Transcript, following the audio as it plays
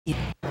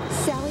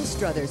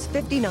Struthers,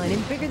 59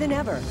 and bigger than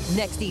ever.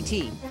 Next ET.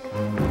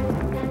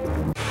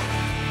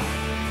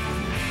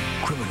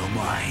 Criminal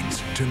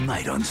Minds,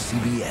 tonight on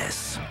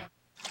CBS.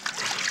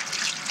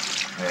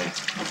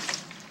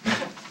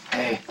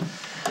 Hey.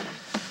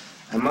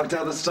 I mucked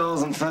out the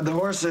stalls and fed the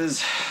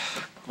horses.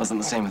 Wasn't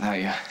the same without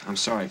you. I'm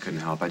sorry I couldn't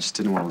help. I just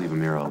didn't want to leave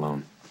Amira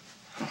alone.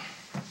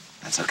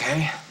 That's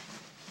okay.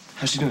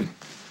 How's she doing?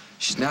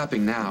 She's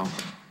napping now.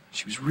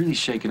 She was really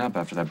shaken up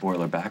after that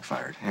boiler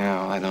backfired.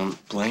 Yeah, well, I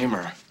don't blame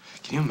her.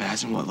 Can you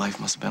imagine what life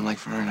must have been like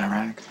for her in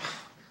Iraq?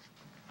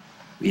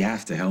 We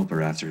have to help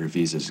her after her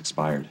visa's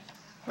expired.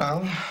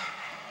 Well,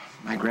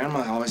 my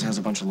grandma always has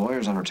a bunch of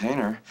lawyers on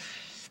retainer.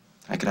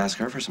 I could ask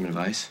her for some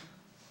advice.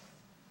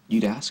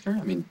 You'd ask her?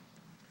 I mean,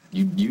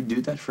 you'd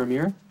do that for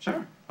Amira?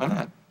 Sure, why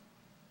not?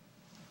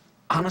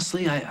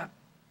 Honestly, I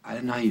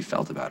didn't know how you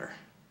felt about her.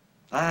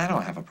 I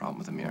don't have a problem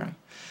with Amira.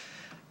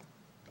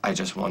 I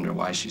just wonder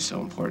why she's so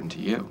important to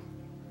you.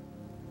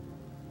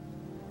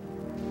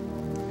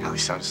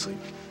 Hallie's sound asleep.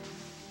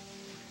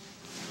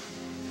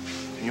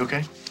 Are you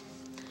okay?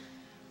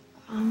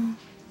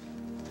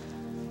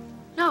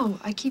 No,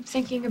 I keep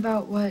thinking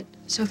about what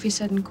Sophie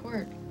said in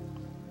court.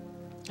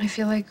 I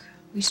feel like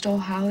we stole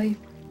Hallie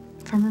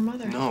from her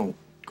mother. No,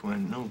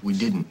 Gwen, no, we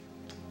didn't.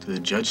 The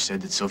judge said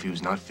that Sophie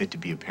was not fit to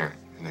be a parent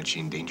and that she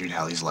endangered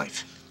Hallie's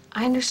life.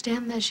 I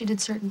understand that she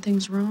did certain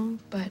things wrong,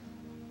 but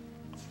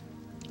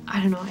I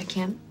don't know, I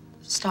can't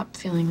stop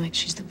feeling like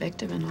she's the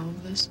victim in all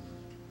of this.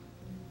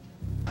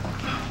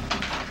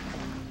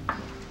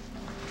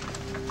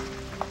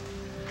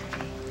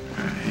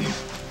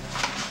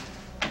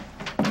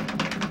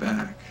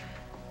 Back.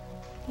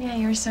 Yeah,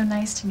 you were so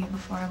nice to me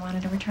before. I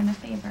wanted to return a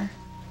favor.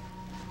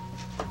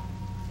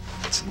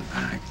 It's in the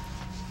bag.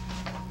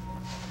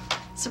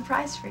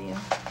 Surprise for you.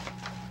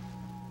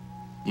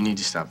 You need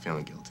to stop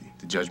feeling guilty.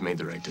 The judge made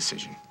the right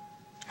decision.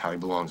 Hallie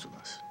belongs with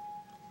us.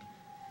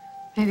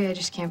 Maybe I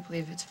just can't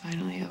believe it's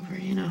finally over,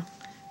 you know?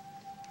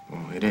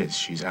 Well, it is.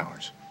 She's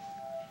ours.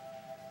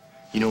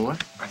 You know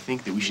what? I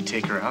think that we should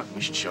take her out and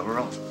we should show her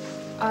off.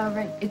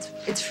 Right,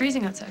 it's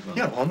freezing outside.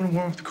 Yeah, well, I'm gonna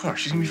warm up the car.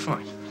 She's gonna be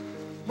fine.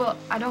 Well,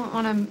 I don't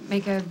want to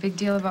make a big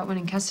deal about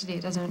winning custody.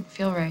 It doesn't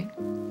feel right.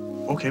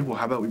 Okay, well,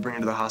 how about we bring her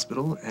to the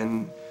hospital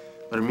and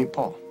let her meet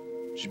Paul?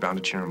 She's bound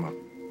to cheer him up.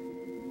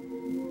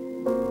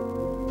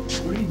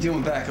 What are you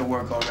doing back at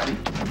work already?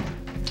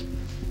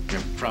 You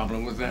have a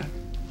problem with that?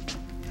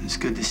 It's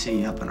good to see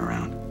you up and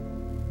around.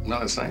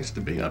 Well, it's nice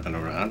to be up and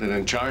around and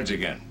in charge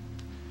again.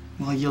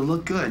 Well, you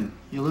look good.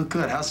 You look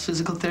good. How's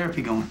physical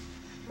therapy going?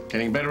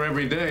 Getting better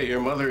every day.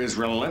 Your mother is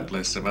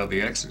relentless about the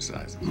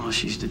exercise. Well,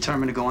 she's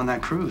determined to go on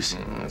that cruise.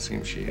 It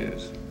seems she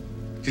is.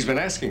 She's been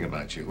asking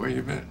about you. Where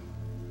you been?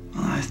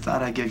 Well, I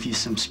thought I'd give you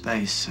some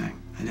space. I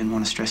didn't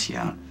want to stress you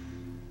out.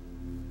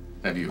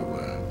 Have you,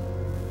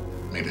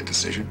 made a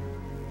decision?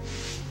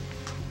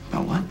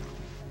 About what?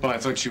 Well, I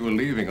thought you were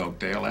leaving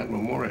Oakdale and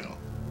Memorial.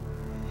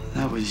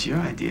 That was your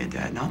idea,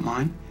 Dad, not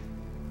mine.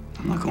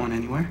 I'm not going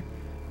anywhere.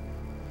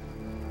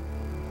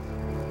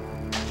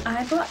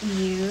 I bought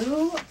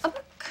you a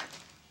book.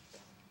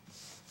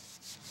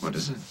 What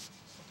is it?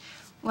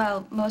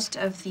 Well, most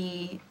of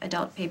the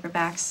adult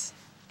paperbacks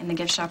in the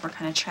gift shop were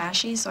kind of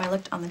trashy, so I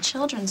looked on the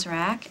children's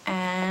rack,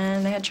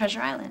 and they had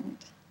Treasure Island.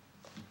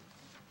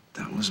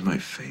 That was my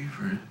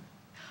favorite.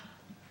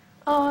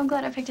 Oh, I'm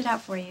glad I picked it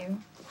out for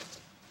you.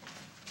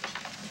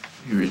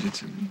 You read it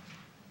to me?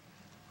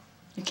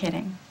 You're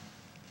kidding.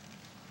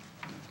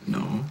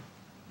 No.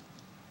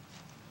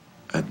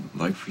 I'd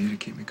like for you to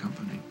keep me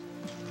company.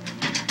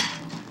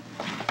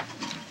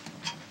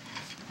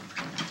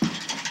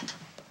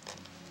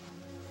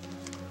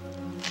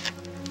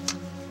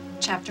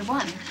 Chapter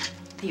 1,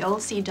 The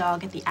Old Sea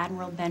Dog at the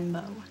Admiral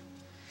Benbow.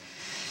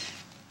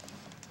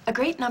 A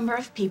great number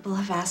of people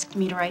have asked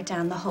me to write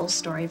down the whole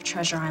story of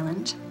Treasure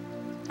Island,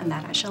 and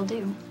that I shall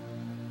do.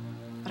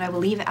 But I will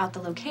leave out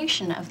the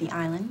location of the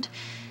island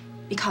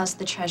because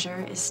the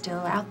treasure is still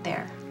out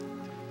there.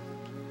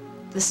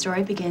 The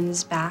story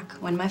begins back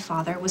when my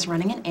father was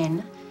running an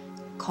inn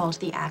called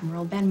the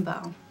Admiral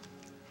Benbow.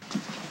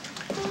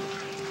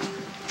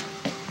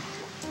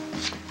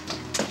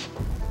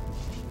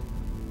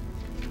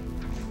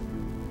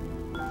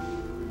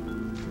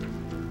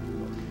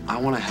 I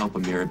want to help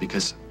Amira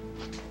because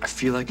I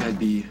feel like I'd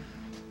be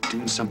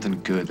doing something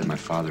good that my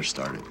father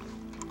started.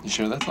 You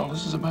sure that's all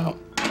this is about?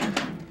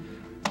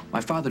 My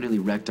father nearly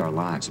wrecked our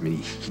lives. I mean,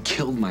 he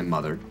killed my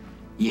mother.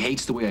 He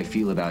hates the way I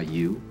feel about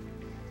you.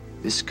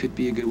 This could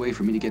be a good way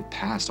for me to get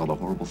past all the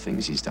horrible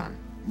things he's done.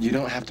 You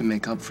don't have to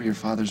make up for your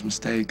father's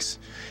mistakes.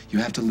 You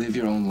have to live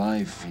your own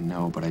life. I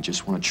know, but I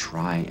just want to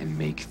try and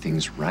make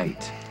things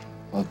right.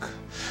 Look,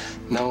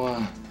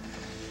 Noah,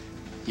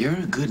 you're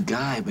a good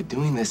guy, but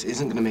doing this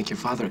isn't gonna make your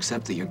father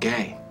accept that you're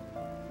gay.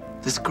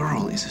 This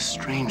girl is a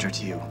stranger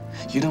to you.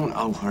 You don't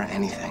owe her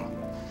anything.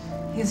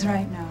 He's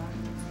right, Noah.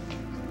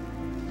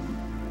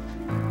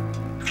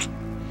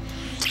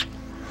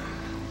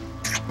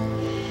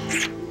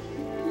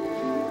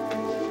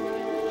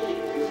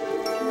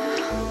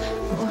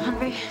 Oh,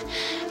 Henry,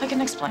 I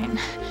can explain.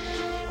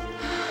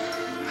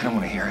 I don't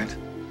want to hear it.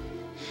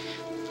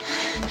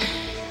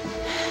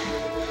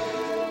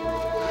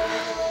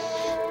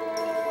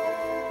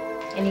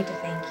 I need to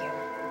thank you.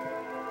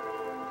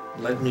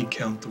 Let me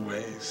count the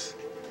ways.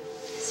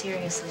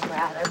 Seriously,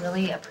 Brad, I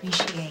really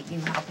appreciate you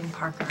helping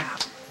Parker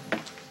out.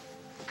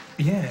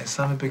 Yeah, it's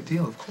not a big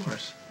deal, of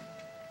course.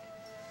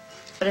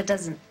 But it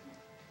doesn't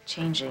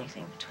change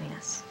anything between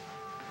us.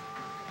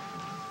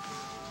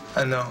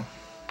 I know.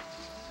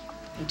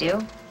 You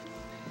do?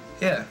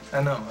 Yeah,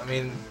 I know. I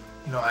mean,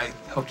 you know, I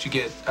helped you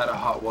get out of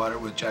hot water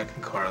with Jack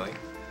and Carly.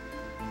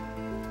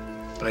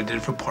 But I did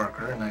it for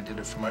Parker, and I did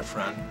it for my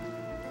friend.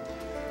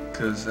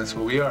 Because that's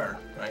what we are,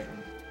 right?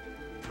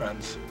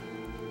 Friends.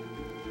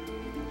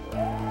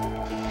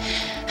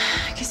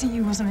 Kissing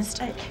you was a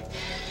mistake.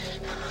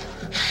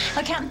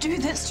 I can't do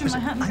this to my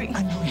hungry.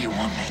 I know you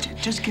want me to.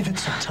 Just give it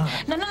some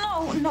time.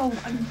 No.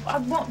 I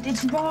won't.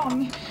 It's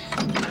wrong.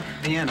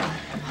 Vienna.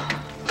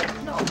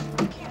 No,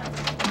 I can't.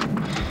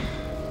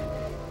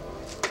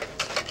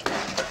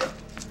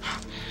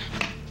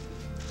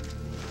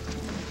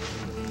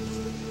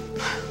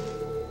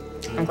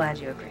 I'm glad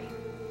you agree.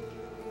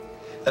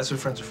 That's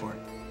what friends are for.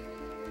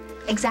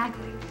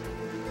 Exactly.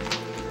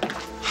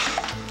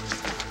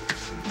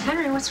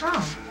 Henry, what's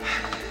wrong?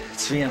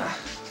 It's Vienna.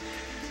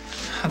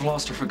 I've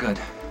lost her for good.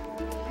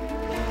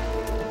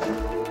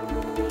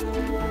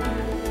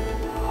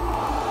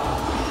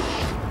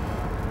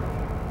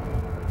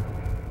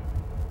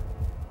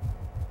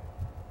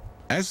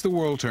 As the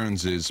World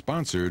Turns is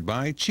sponsored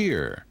by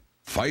Cheer.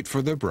 Fight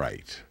for the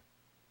bright.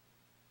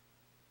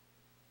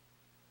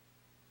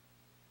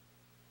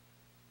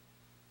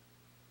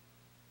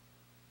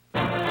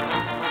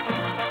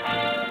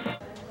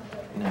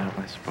 Yeah,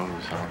 I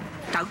suppose,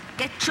 Don't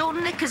get your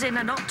knickers in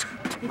a knot.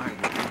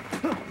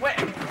 Where?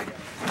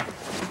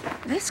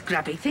 This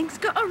grubby thing's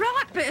got a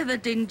right bit of the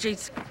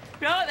dingies.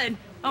 Right then,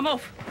 I'm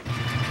off.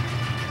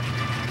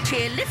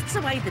 Cheer lifts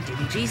away the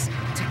dingies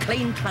to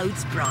clean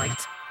clothes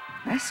bright.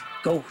 That's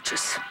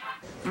gorgeous.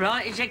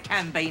 Bright as you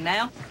can be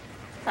now.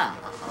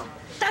 Oh,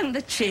 don't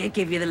the cheer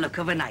give you the look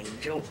of an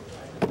angel?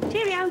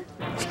 Cheerio.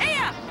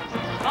 Cheer!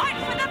 Fight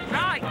for the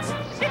bright!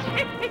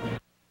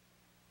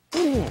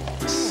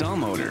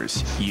 Some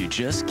odors you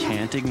just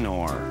can't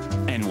ignore.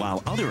 And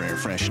while other air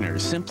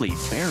fresheners simply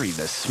bury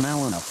the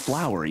smell in a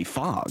flowery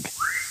fog,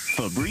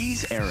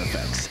 Febreze Air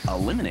Effects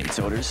eliminates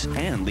odors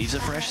and leaves a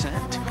fresh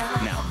scent.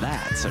 Now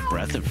that's a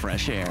breath of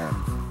fresh air.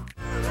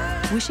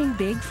 Wishing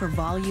big for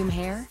volume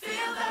hair?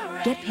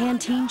 Get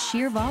Pantene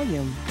Sheer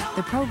Volume.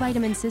 The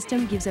Pro-Vitamin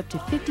system gives up to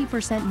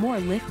 50% more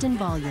lift and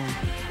volume,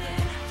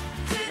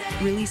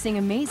 releasing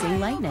amazing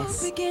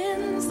lightness.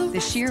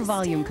 The Sheer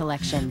Volume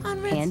Collection,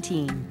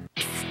 Pantene.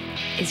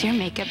 Is your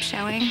makeup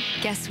showing?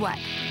 Guess what?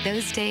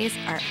 Those days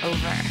are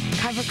over.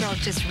 CoverGirl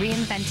just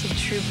reinvented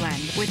True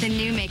Blend with a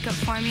new makeup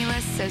formula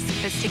so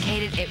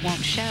sophisticated it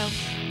won't show,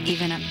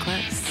 even up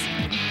close.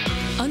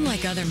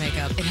 Unlike other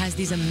makeup, it has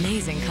these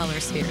amazing color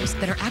spheres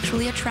that are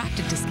actually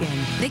attractive to skin.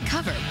 They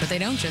cover, but they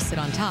don't just sit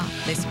on top.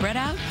 They spread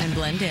out and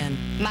blend in.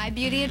 My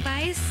beauty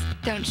advice?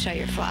 Don't show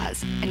your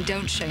flaws and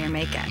don't show your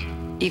makeup,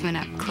 even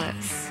up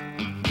close.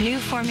 New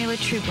formula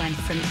True Blend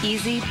from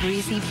Easy,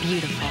 Breezy,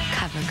 Beautiful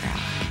CoverGirl.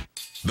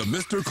 The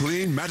Mr.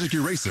 Clean Magic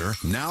Eraser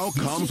now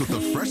comes with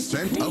the fresh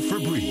scent of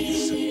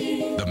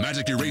Febreze. The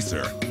Magic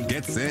Eraser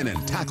gets in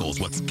and tackles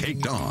what's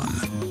caked on,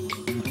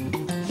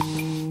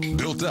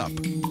 built up,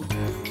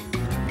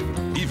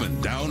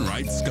 even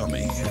downright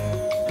scummy.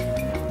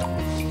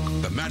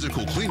 The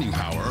magical cleaning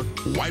power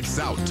wipes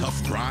out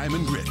tough grime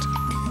and grit.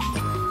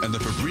 And the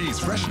Febreze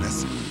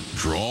freshness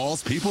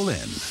draws people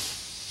in.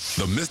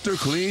 The Mr.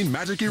 Clean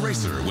Magic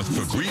Eraser with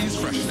Febreze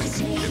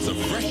freshness. It's a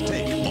fresh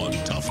take on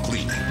tough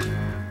cleaning.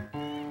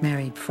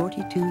 Married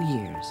 42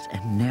 years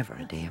and never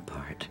a day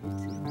apart.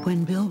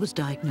 When Bill was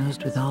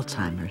diagnosed with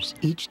Alzheimer's,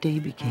 each day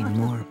became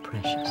more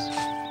precious.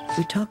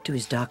 We talked to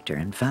his doctor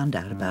and found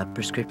out about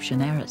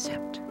prescription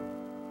Aricept.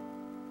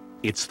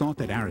 It's thought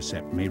that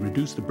Aricept may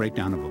reduce the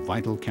breakdown of a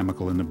vital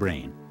chemical in the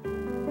brain.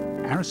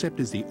 Aricept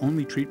is the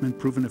only treatment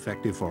proven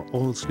effective for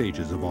all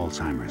stages of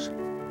Alzheimer's.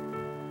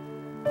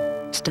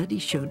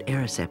 Studies showed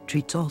Aricept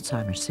treats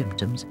Alzheimer's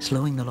symptoms,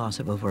 slowing the loss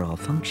of overall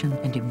function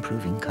and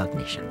improving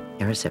cognition.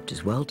 Aricept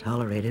is well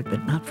tolerated,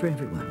 but not for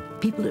everyone.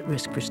 People at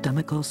risk for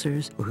stomach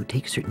ulcers or who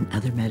take certain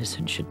other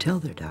medicines should tell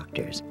their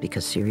doctors,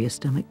 because serious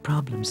stomach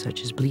problems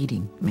such as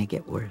bleeding may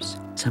get worse.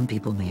 Some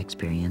people may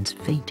experience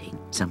fainting.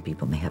 Some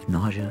people may have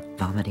nausea,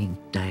 vomiting,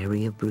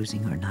 diarrhea,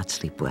 bruising, or not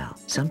sleep well.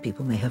 Some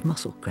people may have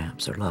muscle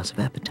cramps or loss of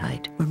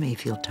appetite, or may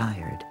feel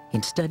tired.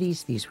 In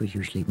studies, these were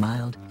usually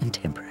mild and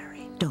temporary.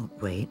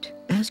 Don't wait.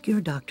 Ask your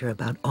doctor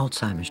about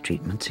Alzheimer's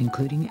treatments,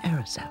 including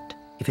Aricept.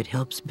 If it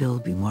helps Bill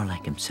be more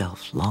like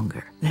himself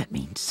longer, that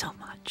means so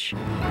much.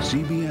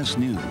 CBS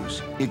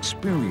News.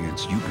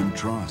 Experience you can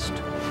trust.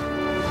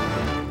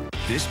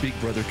 This Big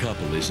Brother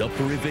couple is up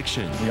for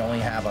eviction. We only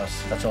have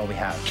us. That's all we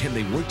have. Can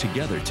they work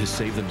together to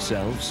save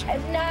themselves?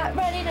 I'm not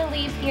ready to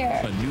leave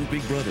here. A new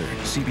Big Brother,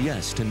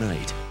 CBS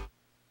tonight.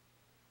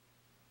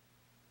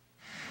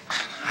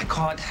 I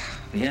caught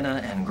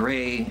Vienna and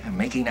Gray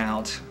making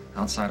out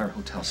outside our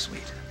hotel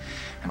suite.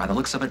 And by the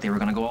looks of it, they were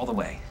going to go all the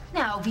way.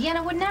 No,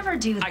 Vienna would never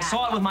do that. I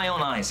saw it with my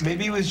own eyes.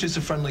 Maybe it was just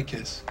a friendly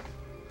kiss.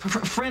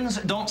 Friends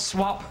don't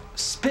swap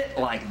spit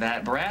like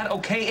that, Brad,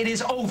 okay? It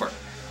is over.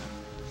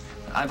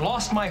 I've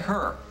lost my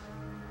her.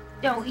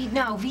 No,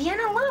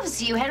 Vienna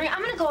loves you, Henry.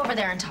 I'm gonna go over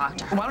there and talk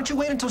to her. Why don't you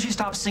wait until she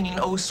stops singing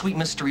Oh, Sweet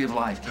Mystery of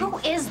Life? Who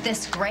is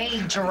this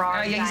Gray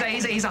Gerard guy?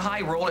 He's a high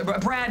roller.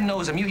 Brad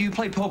knows him. You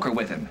played poker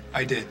with him.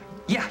 I did.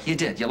 Yeah, you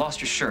did. You lost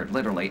your shirt,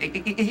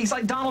 literally. He's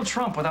like Donald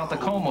Trump without the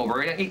comb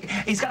over.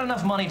 He's got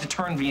enough money to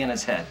turn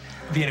Vienna's head.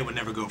 Vienna would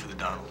never go for the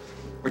Donald.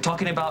 We're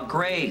talking about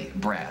Gray,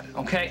 Brad,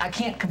 okay? I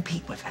can't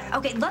compete with that.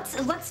 Okay, let's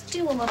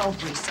do a little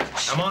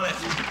research. I'm on it.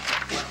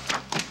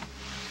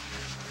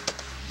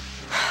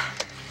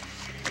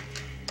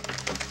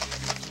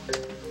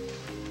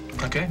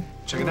 Okay,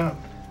 check it out.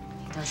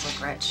 He does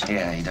look rich.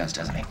 Yeah, he does,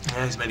 doesn't he?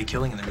 Yeah, he's made a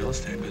killing in the real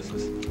estate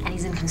business. And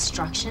he's in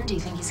construction. Do you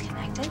think he's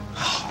connected?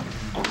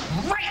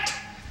 Right!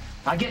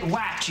 I get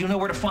whacked. You know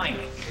where to find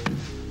me.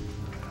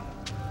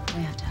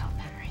 We have to help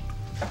Henry.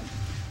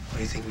 What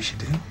do you think we should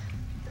do?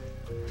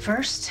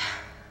 First,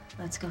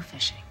 let's go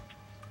fishing.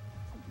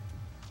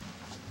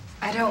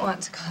 I don't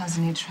want to cause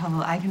any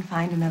trouble. I can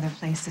find another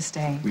place to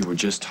stay. We were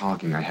just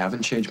talking. I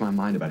haven't changed my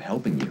mind about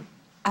helping you.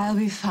 I'll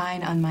be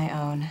fine on my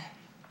own.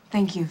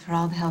 Thank you for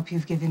all the help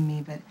you've given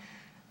me, but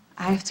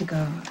I have to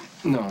go.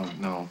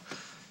 No.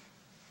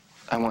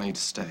 I want you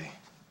to stay.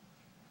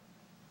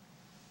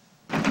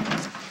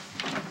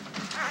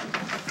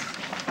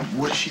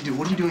 What does she do?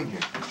 What are you doing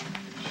here?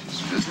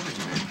 She's visiting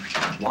me.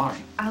 Why?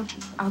 I'll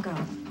go.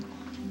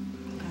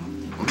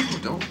 Oh,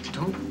 don't.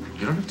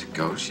 You don't have to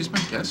go. She's my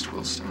guest.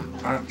 We'll stop.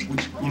 All right,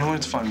 you know what?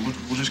 It's fine.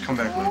 We'll just come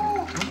back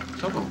later.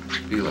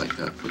 Don't be like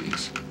that,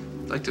 please.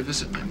 I'd like to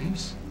visit my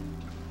niece.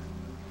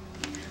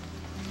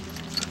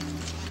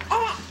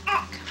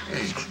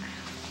 Hey.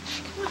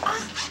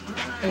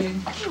 Hey.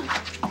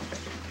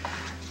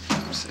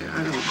 Say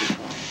hi to the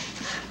ball.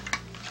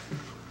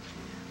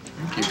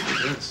 Thank you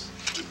for this.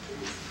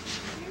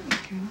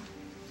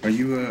 Are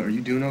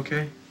you doing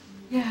okay?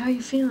 Yeah, how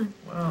you feeling?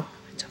 Well,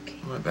 it's okay.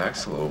 My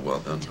back's a little well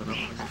done, but I'm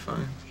gonna be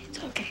fine.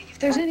 It's okay. If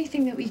there's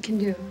anything that we can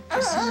do,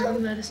 just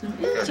let us know.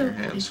 It's Got your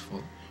okay. hands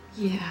full.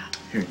 Yeah.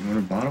 Here, you want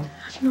a bottle?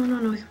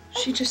 No.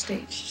 She just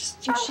ate.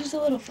 She's a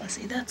little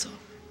fussy, that's all.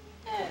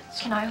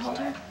 Can I hold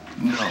her?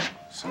 No,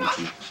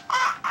 Sophie.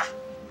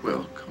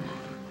 Will, come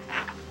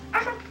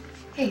on.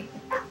 Hey,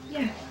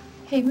 yeah.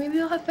 Hey, maybe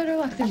you'll have better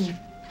luck than me.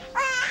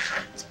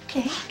 It's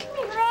okay. Come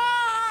here.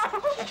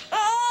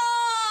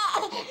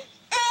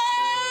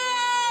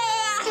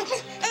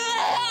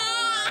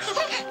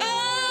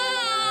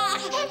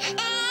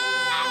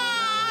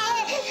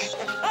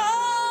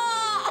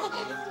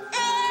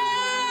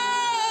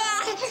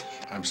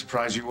 I'm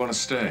surprised you want to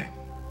stay.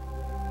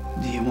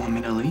 Do you want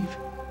me to leave?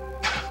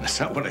 That's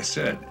not what I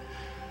said.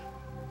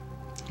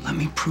 Let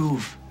me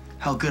prove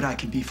how good I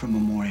can be for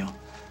Memorial.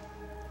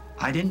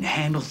 I didn't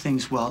handle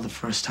things well the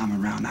first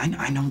time around.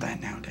 I know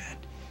that now, Dad.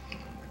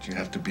 But you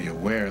have to be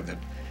aware that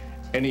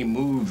any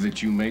move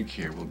that you make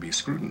here will be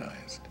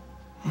scrutinized.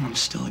 Well, I'm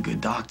still a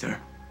good doctor.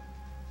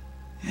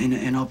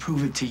 And I'll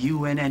prove it to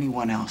you and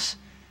anyone else.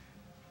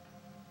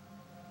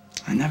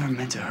 I never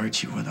meant to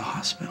hurt you or the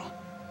hospital.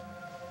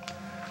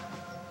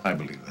 I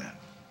believe that.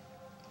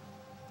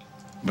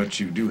 But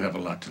you do have a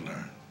lot to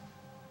learn.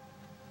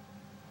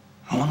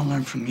 I want to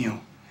learn from you,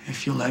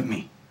 if you'll let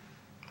me.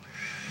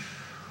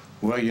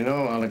 Well, you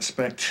know, I'll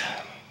expect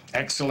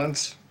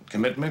excellence,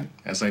 commitment,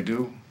 as I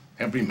do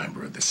every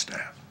member of this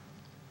staff.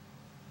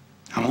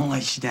 I won't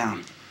let you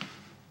down.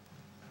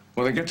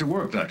 Well, then get to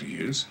work, Dr.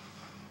 Hughes.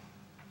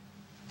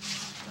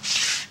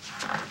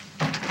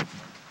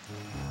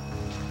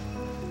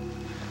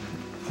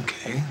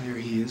 Okay, there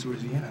he is.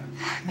 Where's he at?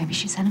 Maybe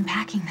she sent him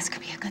packing. This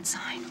could be a good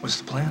sign. What's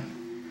the plan?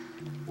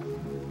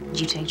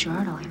 Did you take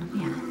Gerard? I'll handle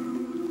Vienna.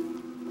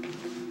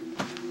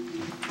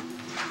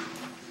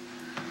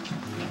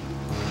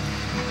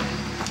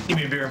 Give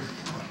me a beer.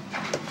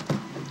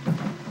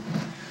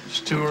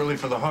 It's too early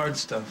for the hard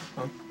stuff.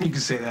 Well, you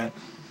can say that.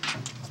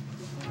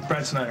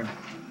 Brad Snyder.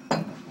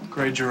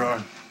 Gray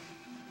Gerard.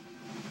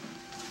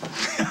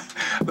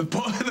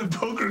 the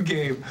poker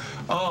game.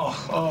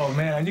 Oh,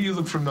 man, I knew you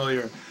looked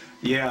familiar.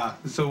 Yeah,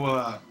 so,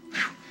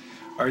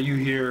 are you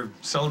here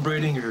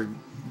celebrating or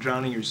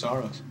drowning your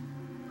sorrows?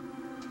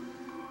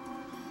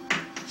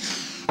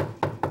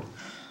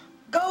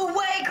 Go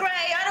away,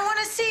 Gray! I don't want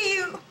to see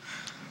you!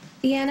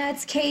 Vienna,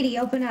 it's Katie.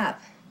 Open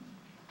up.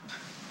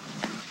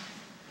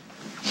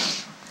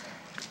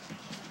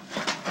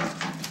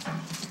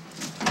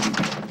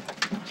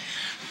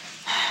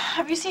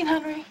 Have you seen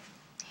Henry?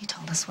 He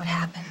told us what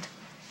happened.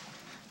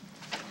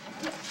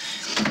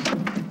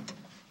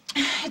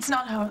 It's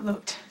not how it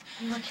looked.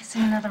 Look, he's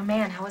another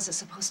man. How is it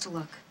supposed to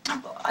look?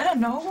 I don't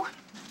know.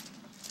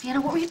 Vienna,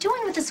 what were you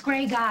doing with this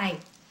Gray guy?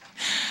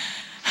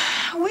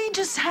 We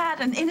just had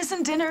an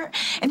innocent dinner,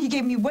 and he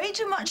gave me way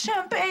too much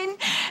champagne,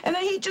 and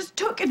then he just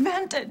took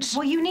advantage.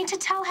 Well, you need to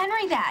tell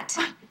Henry that.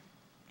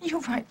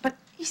 You're right, but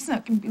he's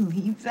not going to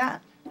believe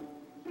that.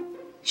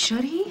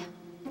 Should he?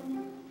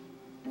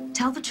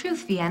 Tell the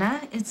truth, Vienna.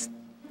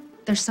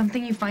 There's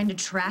something you find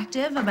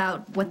attractive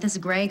about what this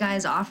Gray guy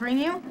is offering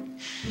you?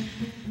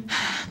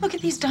 Look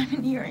at these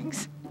diamond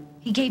earrings.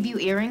 He gave you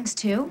earrings,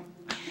 too?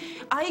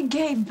 I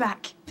gave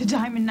back the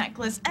diamond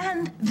necklace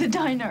and the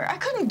diner. I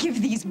couldn't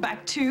give these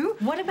back, too.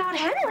 What about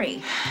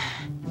Henry?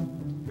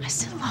 I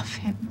still love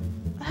him.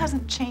 That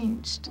hasn't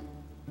changed.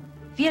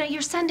 Vienna,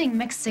 you're sending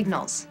mixed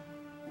signals.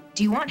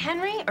 Do you want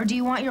Henry, or do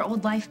you want your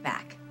old life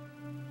back?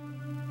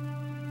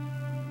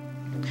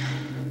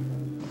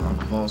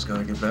 Uncle Paul's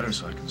gotta get better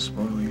so I can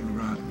spoil you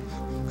rotten.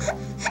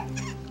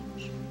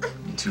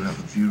 You two have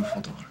a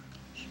beautiful daughter.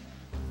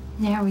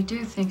 Yeah, we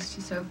do, thanks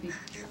to Sophie.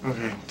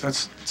 Okay,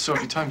 that's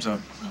Sophie, time's up.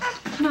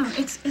 No,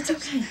 it's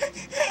okay.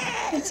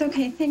 It's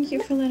okay. Thank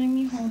you for letting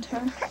me hold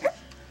her.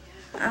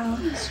 I'll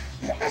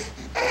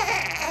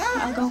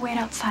go wait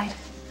outside.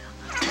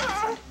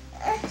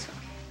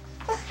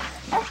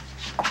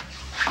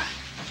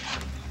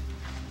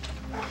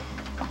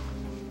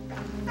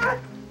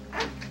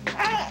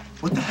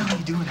 What the hell are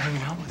you doing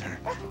hanging out with her?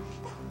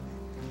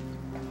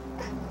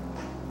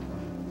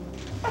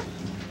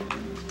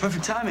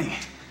 Perfect timing.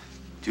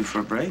 Due for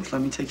a break?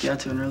 Let me take you out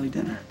to an early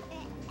dinner.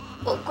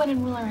 Well, Gwen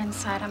and Will are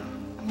inside.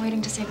 I'm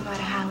waiting to say goodbye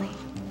to Hallie.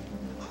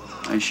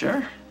 Are you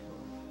sure?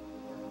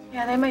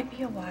 Yeah, they might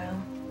be a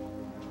while.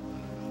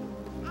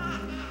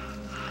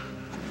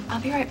 I'll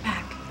be right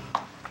back.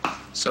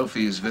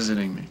 Sophie is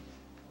visiting me.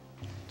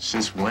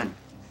 Since when?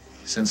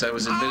 Since I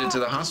was admitted to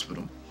the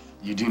hospital.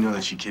 You do know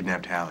that she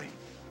kidnapped Hallie.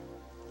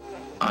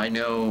 I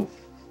know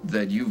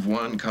that you've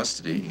won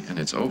custody and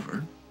it's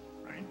over.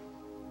 Right.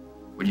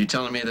 Were you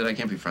telling me that I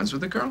can't be friends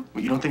with the girl?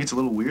 Well, you don't think it's a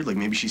little weird? Like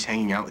maybe she's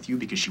hanging out with you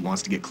because she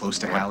wants to get close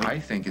to Hallie? What I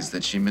think is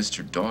that she missed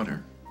her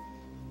daughter.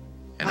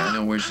 And I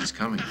know where she's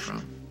coming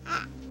from.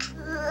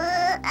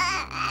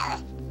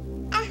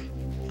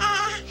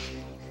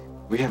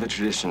 We have a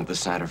tradition at the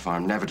Snyder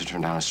farm never to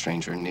turn down a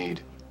stranger in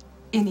need.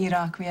 In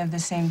Iraq, we have the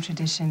same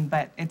tradition,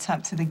 but it's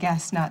up to the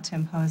guest not to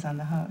impose on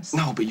the host.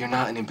 No, but you're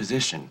not an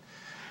imposition.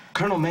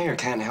 Colonel Mayer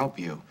can't help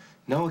you.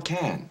 Noah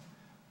can.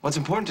 What's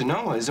important to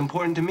Noah is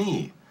important to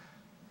me.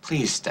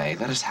 Please stay.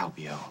 Let us help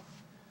you.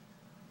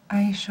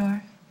 Are you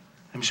sure?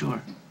 I'm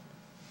sure.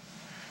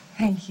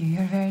 Thank you.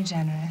 You're very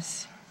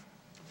generous.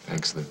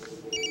 Thanks, Luke.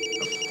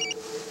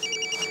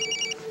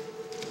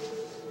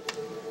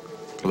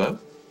 Hello?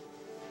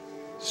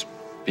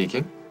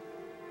 Speaking?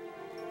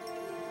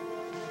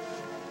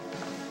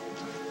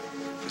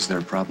 Is there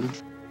a problem?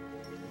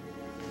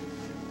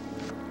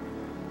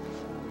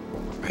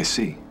 I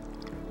see.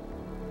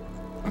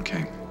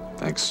 Okay,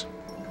 thanks.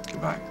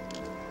 Goodbye.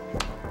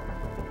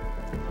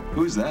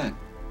 Who's that?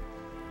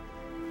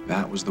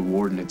 That was the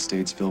warden at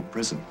Statesville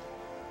Prison.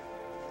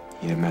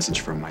 He had a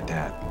message from my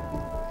dad.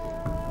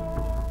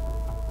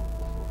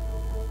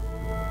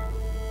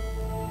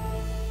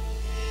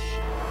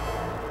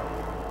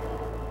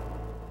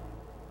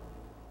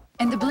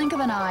 In the blink of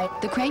an eye,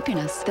 the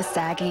crepiness, the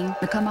sagging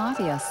become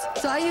obvious.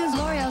 So I use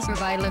L'Oreal's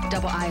Revitalift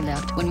Double Eye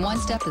Lift when one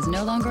step is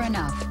no longer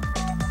enough.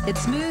 It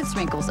smooths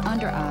wrinkles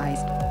under eyes.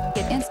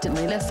 It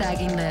instantly lifts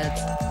sagging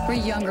lids. For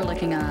younger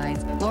looking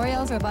eyes,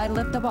 L'Oreal's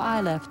Revitalift Double Eye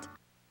Lift.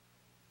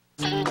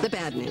 The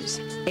bad news,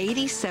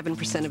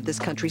 87% of this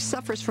country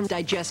suffers from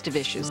digestive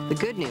issues. The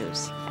good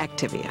news,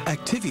 Activia.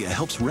 Activia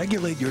helps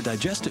regulate your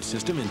digestive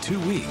system in 2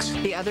 weeks.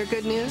 The other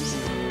good news,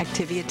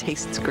 Activia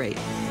tastes great.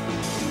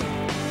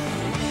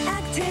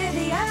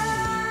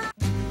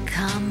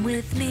 Come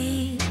with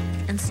me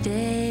and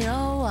stay a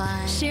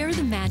while. Share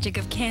the magic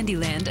of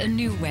Candyland a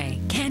new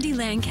way.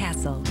 Candyland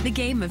Castle, the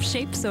game of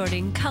shape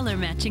sorting, color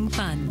matching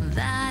fun.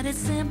 That'd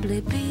simply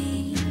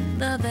be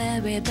the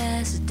very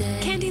best day.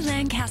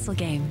 Candyland Castle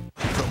game.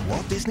 From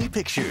Walt Disney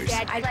Pictures.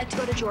 Dad, I'd like to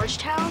go to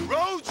Georgetown.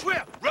 Road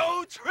trip!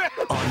 Road trip!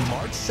 On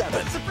March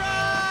 7th.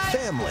 Surprise!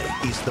 Family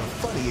is the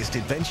funniest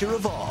adventure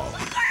of all.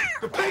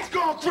 The pig's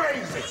going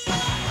crazy!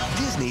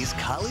 Disney's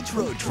College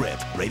Road Trip.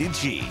 Rated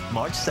G.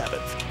 March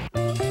 7th.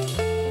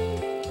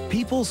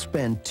 People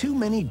spend too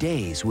many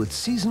days with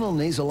seasonal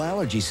nasal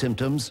allergy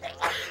symptoms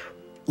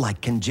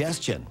like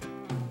congestion.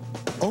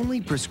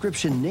 Only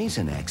prescription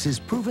Nasonex is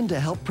proven to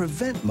help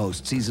prevent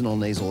most seasonal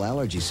nasal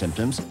allergy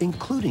symptoms,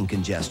 including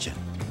congestion.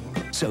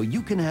 So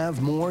you can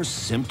have more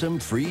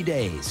symptom-free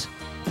days.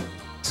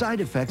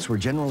 Side effects were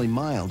generally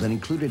mild and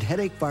included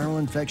headache, viral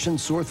infection,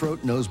 sore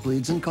throat,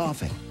 nosebleeds, and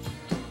coughing.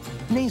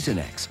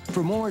 Nasonex.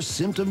 For more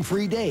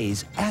symptom-free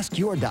days, ask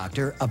your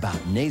doctor about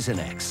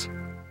Nasonex.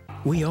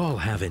 We all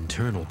have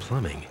internal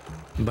plumbing,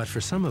 but for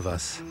some of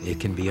us,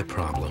 it can be a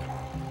problem.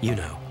 You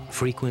know,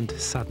 frequent,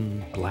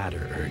 sudden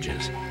bladder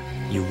urges.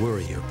 You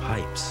worry your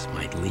pipes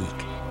might leak,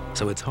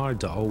 so it's hard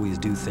to always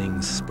do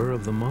things spur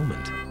of the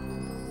moment.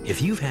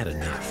 If you've had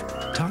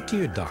enough, talk to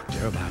your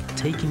doctor about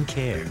taking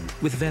care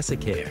with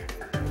Vesicare.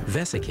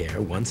 Vesicare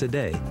once a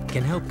day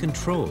can help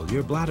control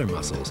your bladder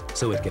muscles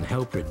so it can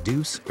help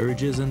reduce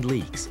urges and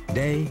leaks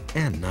day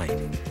and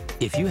night.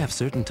 If you have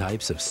certain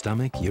types of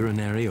stomach,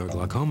 urinary, or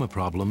glaucoma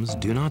problems,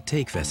 do not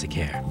take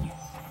Vesicare.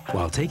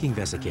 While taking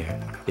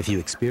Vesicare, if you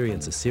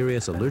experience a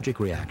serious allergic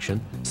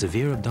reaction,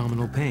 severe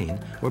abdominal pain,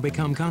 or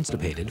become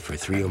constipated for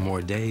 3 or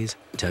more days,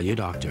 tell your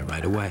doctor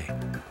right away.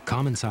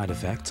 Common side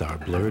effects are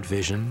blurred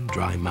vision,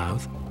 dry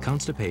mouth,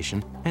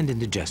 constipation, and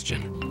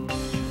indigestion.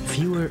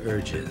 Fewer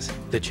urges,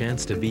 the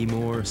chance to be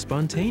more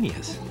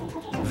spontaneous.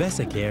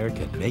 Vesicare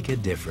can make a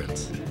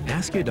difference.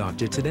 Ask your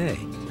doctor today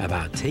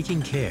about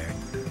taking care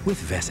with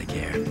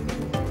Vesicare.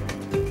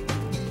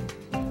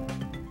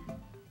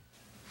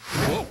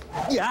 Whoa,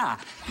 yeah.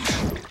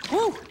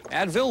 Woo,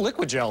 Advil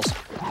liquid gels.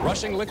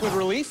 Rushing liquid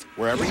relief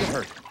wherever you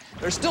hurt.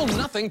 There's still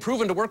nothing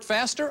proven to work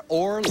faster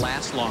or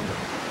last longer.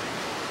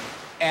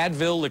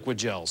 Advil liquid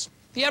gels,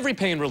 the every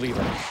pain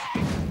reliever.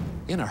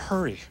 In a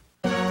hurry.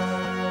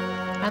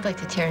 I'd like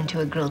to tear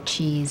into a grilled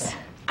cheese.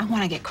 I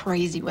want to get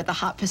crazy with a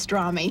hot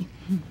pastrami.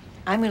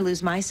 I'm gonna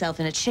lose myself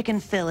in a chicken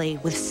Philly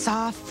with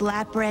soft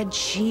flatbread,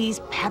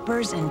 cheese,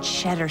 peppers, and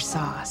cheddar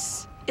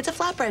sauce. It's a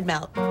flatbread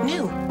melt,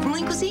 new, from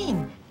Lean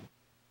Cuisine.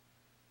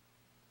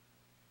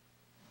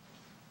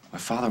 My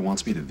father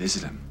wants me to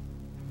visit him.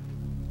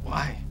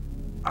 Why?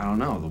 I don't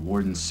know. The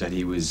warden said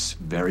he was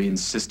very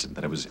insistent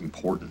that it was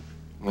important.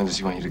 When does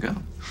he want you to go?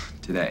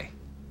 Today.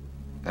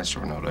 That's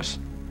short notice.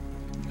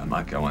 I'm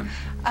not going.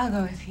 I'll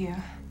go with you.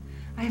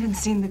 I haven't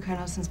seen the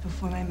Colonel since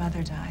before my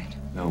mother died.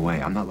 No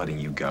way. I'm not letting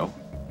you go.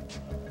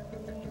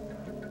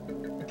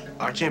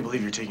 I can't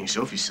believe you're taking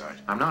Sophie's side.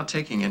 I'm not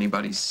taking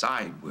anybody's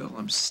side, Will.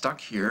 I'm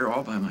stuck here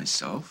all by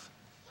myself.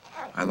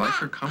 I like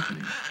her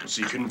company.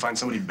 So you couldn't find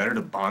somebody better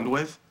to bond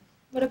with?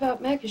 What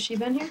about Meg? Has she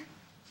been here?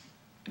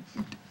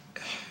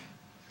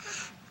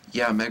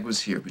 Yeah, Meg was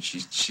here, but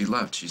she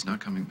left. She's not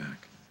coming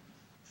back.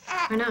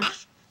 Why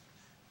not?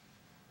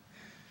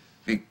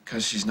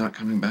 Because she's not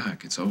coming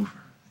back. It's over.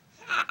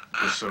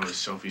 So is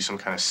Sophie some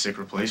kind of sick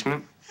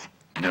replacement?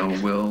 No,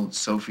 Will.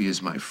 Sophie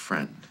is my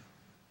friend.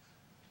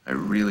 I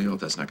really hope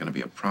that's not going to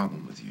be a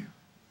problem with you.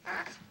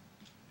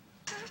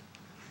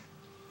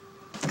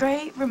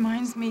 Gray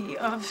reminds me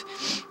of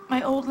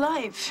my old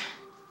life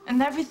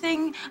and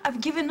everything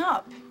I've given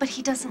up. But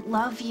he doesn't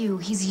love you.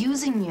 He's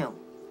using you.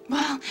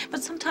 Well,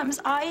 but sometimes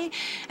I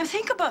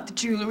think about the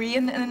jewelry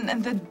and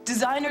the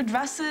designer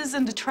dresses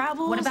and the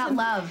travels. What about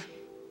love?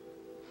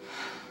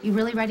 You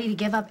really ready to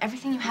give up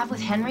everything you have with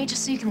Henry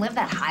just so you can live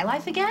that high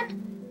life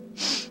again?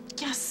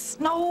 Yes.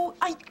 No.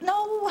 I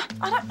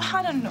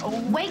don't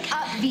know. Wake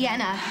up,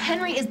 Vienna.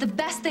 Henry is the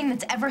best thing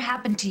that's ever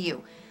happened to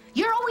you.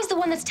 You're always the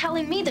one that's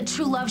telling me that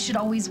true love should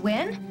always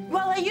win.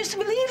 Well, I used to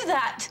believe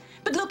that.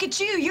 But look at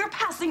you. You're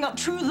passing up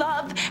true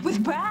love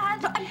with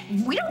Brad.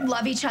 We don't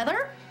love each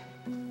other.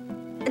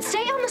 Stay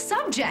on the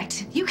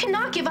subject. You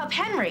cannot give up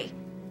Henry.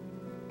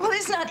 Well,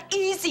 it's not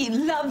easy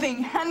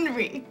loving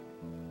Henry.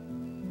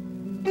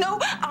 No,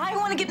 I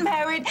want to get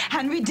married.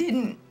 Henry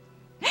didn't.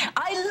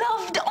 I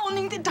loved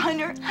owning the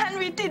diner.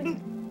 Henry didn't.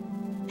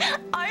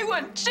 I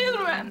want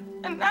children,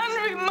 and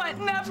Henry might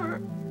never.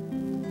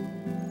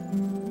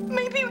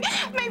 Maybe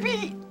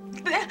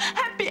the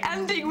happy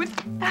ending with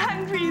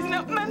Henry is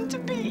not meant to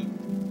be.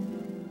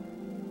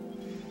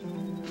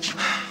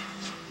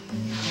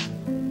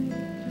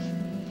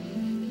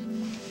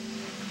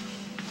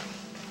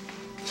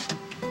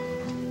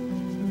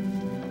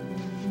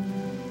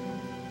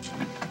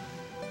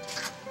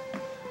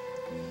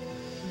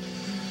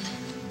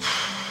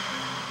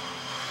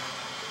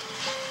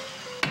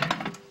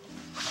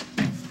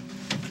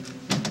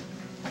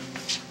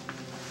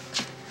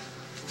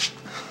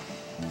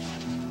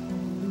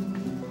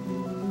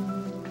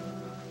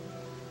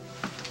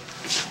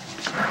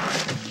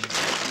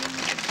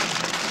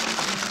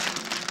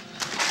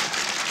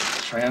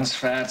 Trans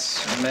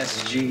fats,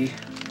 MSG,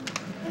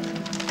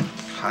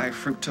 high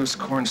fructose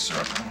corn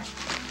syrup.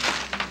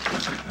 I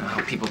don't know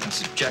how people can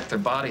subject their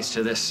bodies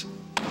to this.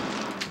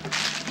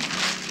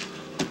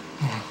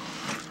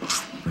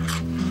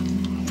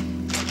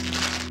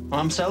 Well,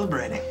 I'm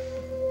celebrating.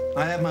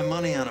 I have my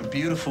money on a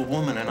beautiful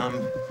woman, and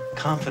I'm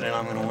confident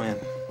I'm gonna win.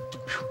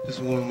 This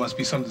woman must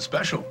be something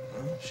special.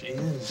 Well, she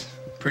is.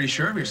 Pretty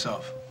sure of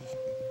yourself.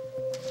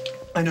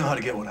 I know how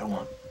to get what I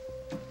want.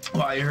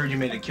 Well, I heard you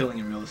made a killing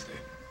in real estate.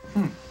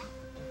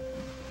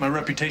 My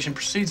reputation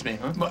precedes me,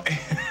 huh? Well,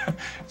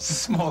 it's a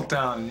small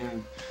town. You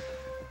know,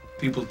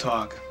 people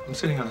talk. I'm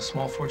sitting on a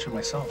small fortune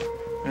myself.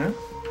 Yeah?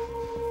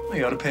 Well,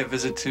 you ought to pay a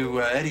visit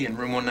to Eddie in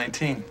room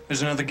 119.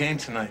 There's another game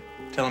tonight.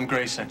 Tell him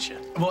Gray sent you.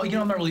 Well, you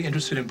know, I'm not really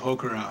interested in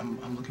poker.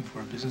 I'm looking for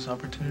a business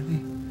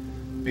opportunity.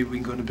 Maybe we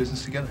can go into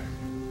business together.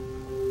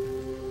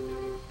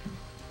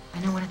 I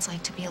know what it's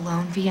like to be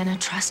alone, Vienna.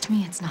 Trust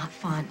me, it's not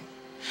fun.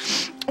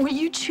 When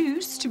you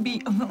choose to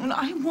be alone,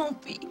 I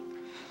won't be.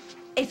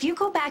 If you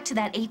go back to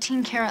that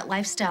 18-karat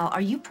lifestyle,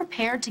 are you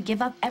prepared to give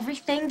up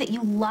everything that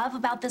you love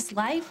about this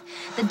life?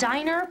 The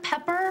diner,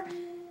 Pepper?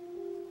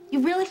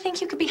 You really think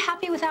you could be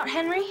happy without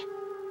Henry?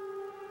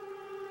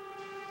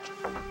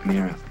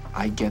 Mira,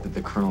 I get that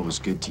the Colonel was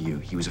good to you.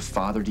 He was a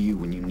father to you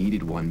when you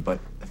needed one, but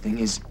the thing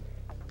is,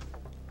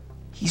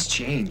 he's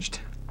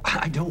changed.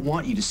 I don't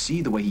want you to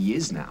see the way he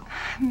is now.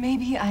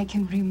 Maybe I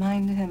can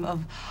remind him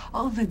of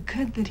all the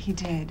good that he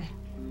did.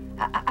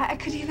 I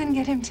could even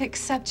get him to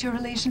accept your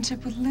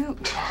relationship with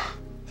Luke.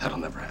 That'll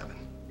never happen.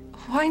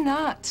 Why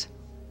not?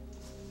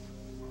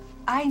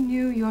 I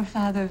knew your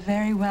father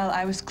very well.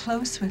 I was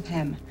close with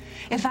him.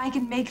 If I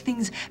can make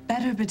things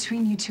better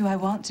between you two, I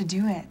want to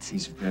do it.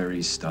 He's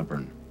very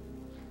stubborn.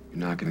 You're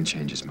not going to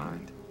change his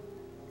mind.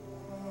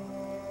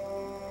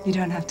 You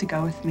don't have to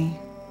go with me.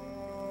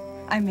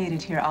 I made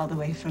it here all the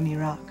way from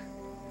Iraq.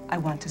 I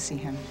want to see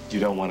him.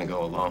 You don't want to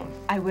go alone.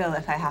 I will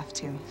if I have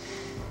to.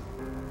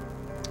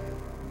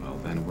 Well,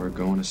 then we're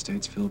going to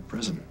Statesville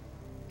Prison.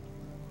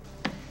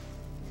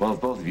 Well,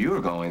 if both of you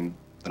are going,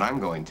 then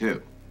I'm going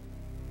too.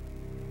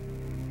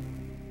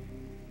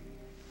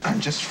 I'm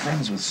just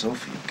friends with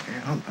Sophie, okay?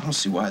 I don't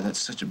see why that's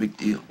such a big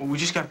deal. Well, we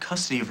just got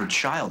custody of her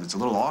child. It's a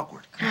little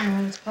awkward. Come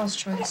on, it's Paul's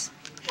choice.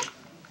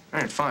 All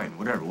right, fine,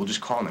 whatever. We'll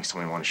just call next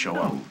time we want to show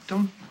up.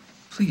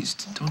 Please,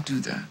 don't do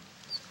that.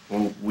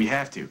 Well, we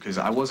have to, because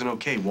I wasn't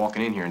okay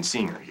walking in here and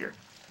seeing her here.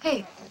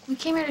 Hey, we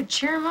came here to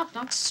cheer him up,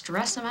 not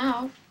stress him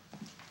out.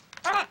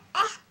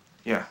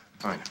 Yeah,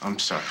 fine. I'm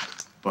sorry.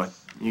 But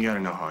you gotta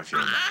know how I feel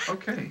about it.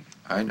 Okay,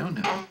 I know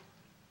now.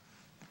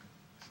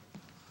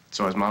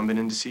 So has Mom been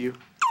in to see you?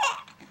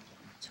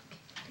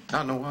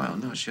 Not in a while,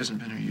 no. She hasn't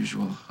been her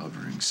usual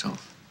hovering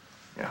self.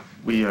 Yeah,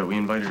 we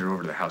invited her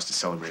over to the house to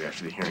celebrate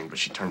after the hearing, but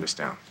she turned us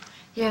down.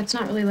 Yeah, it's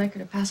not really like her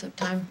to pass up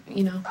time,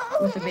 you know,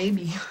 with a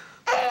baby.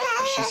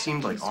 Has she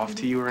seemed like off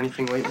to you or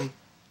anything lately?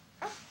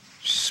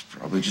 She's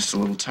probably just a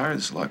little tired.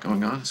 There's a lot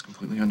going on. It's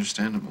completely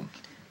understandable.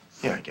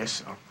 Yeah, I guess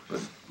so.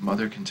 But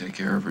Mother can take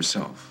care of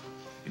herself.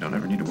 You don't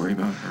ever need to worry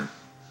about her.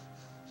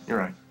 You're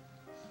right.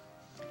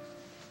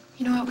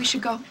 You know what, we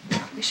should go.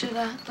 We should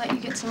let you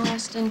get some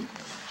rest, and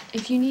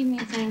if you need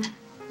anything,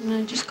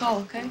 just call,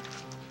 okay?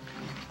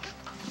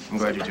 I'm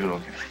glad you're doing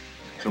okay.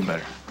 Feel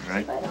better, all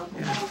right?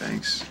 Yeah,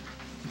 thanks.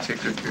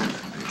 Take good care of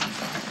that baby.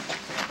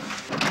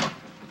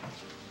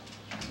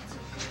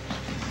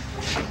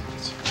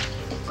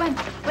 Gwen,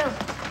 Will,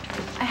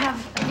 I have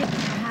a gift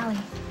for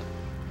Hallie.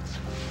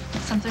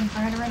 Something for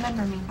her to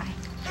remember me by.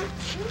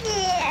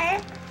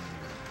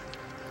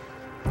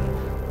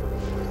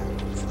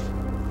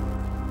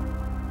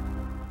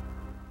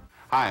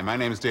 Hi, my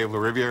name is Dave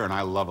LaRiviere, and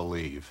I love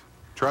Aleve.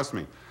 Trust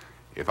me,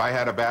 if I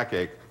had a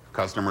backache,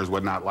 customers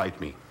would not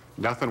like me.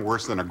 Nothing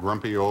worse than a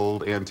grumpy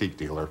old antique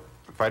dealer.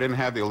 If I didn't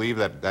have the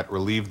Aleve that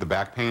relieved the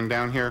back pain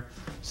down here,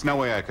 there's no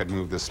way I could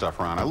move this stuff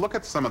around. I look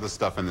at some of the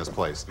stuff in this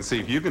place and see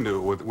if you can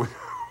do it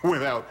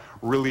without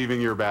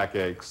relieving your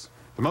backaches.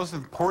 The most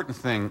important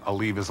thing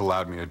Aleve has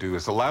allowed me to do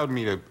is allowed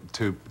me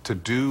to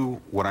do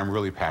what I'm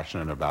really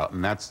passionate about,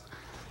 and that's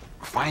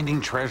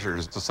finding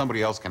treasures so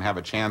somebody else can have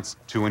a chance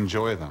to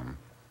enjoy them.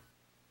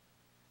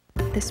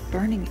 This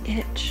burning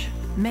itch.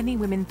 Many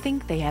women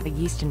think they have a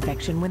yeast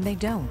infection when they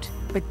don't,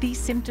 but these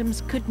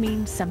symptoms could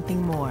mean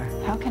something more.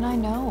 How can I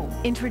know?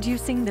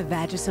 Introducing the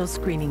Vagisil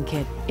Screening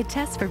Kit. It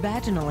tests for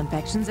vaginal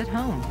infections at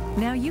home.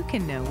 Now you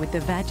can know with the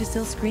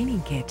Vagisil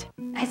Screening Kit.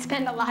 I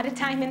spend a lot of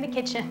time in the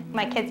kitchen.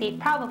 My kids eat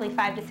probably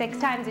 5 to 6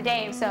 times a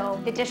day,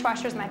 so the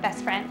dishwasher's my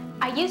best friend.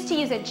 I used to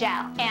use a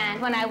gel, and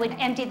when I would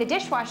empty the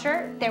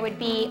dishwasher, there would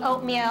be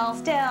oatmeal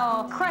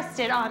still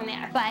crusted on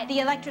there. But the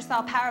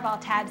Electrosol Powerball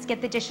tabs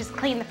get the dishes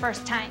clean the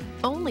first time.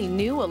 Only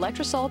new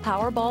Electrosol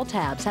Powerball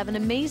tabs have an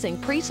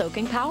amazing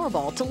pre-soaking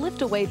Powerball to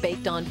lift away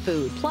baked-on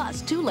food,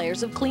 plus 2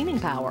 layers of cleaning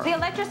power. The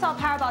Electrosol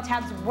Powerball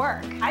tabs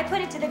work. I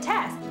put it to the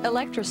test.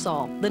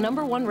 Electrosol, the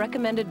 #1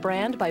 recommended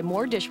brand by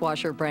more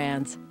dishwasher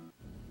brands.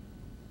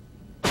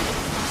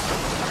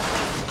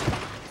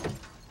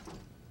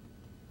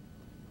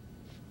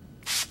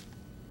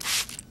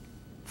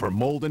 For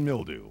mold and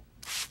mildew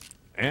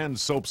and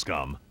soap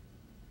scum,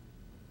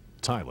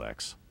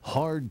 Tilex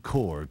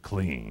Hardcore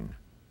Clean.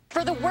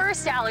 For the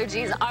worst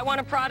allergies, I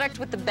want a product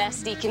with the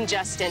best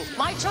decongestant.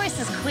 My choice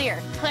is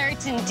clear,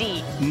 Claritin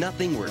D.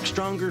 Nothing works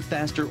stronger,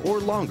 faster,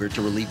 or longer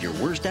to relieve your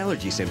worst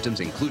allergy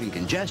symptoms, including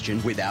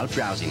congestion, without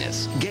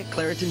drowsiness. Get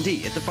Claritin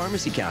D at the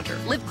pharmacy counter.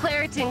 Live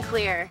Claritin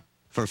Clear.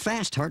 For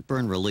fast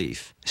heartburn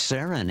relief,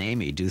 Sarah and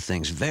Amy do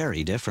things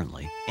very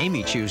differently.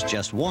 Amy chews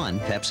just one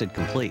Pepcid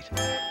Complete.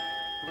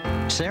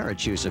 Sarah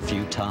chews a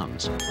few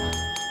Tums.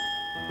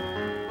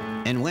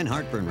 And when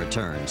heartburn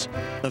returns,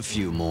 a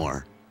few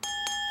more.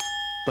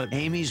 But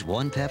Amy's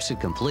one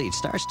Pepcid Complete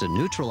starts to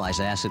neutralize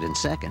acid in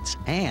seconds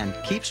and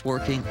keeps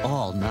working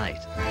all night.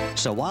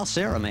 So while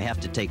Sarah may have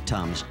to take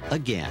Tums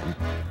again,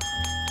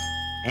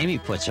 Amy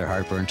puts her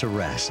heartburn to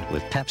rest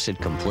with Pepcid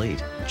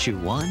Complete. Chew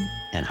one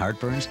and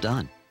heartburn's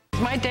done.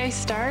 My day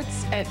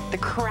starts at the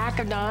crack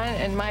of dawn,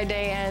 and my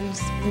day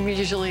ends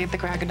usually at the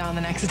crack of dawn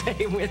the next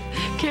day with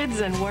kids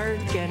and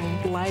work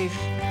and life.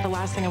 The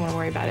last thing I want to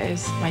worry about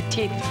is my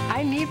teeth.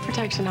 I need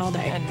protection all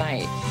day and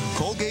night.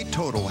 Colgate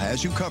Total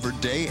has you covered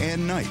day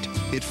and night.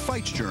 It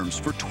fights germs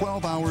for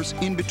 12 hours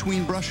in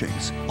between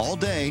brushings, all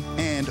day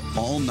and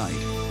all night.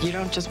 You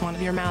don't just want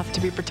your mouth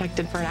to be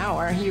protected for an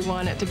hour. You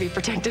want it to be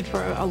protected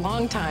for a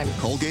long time.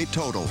 Colgate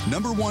Total,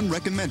 #1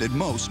 recommended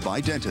most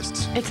by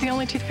dentists. It's the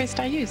only toothpaste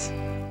I use.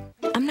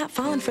 I'm not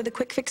falling for the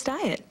quick fix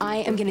diet. I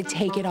am going to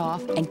take it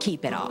off and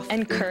keep it off.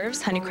 And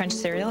Curve's Honey Crunch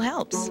cereal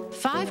helps.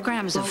 5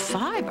 grams of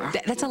fiber.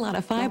 That's a lot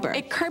of fiber.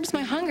 It curbs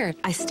my hunger.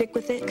 I stick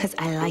with it because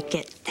I like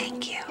it.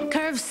 Thank you.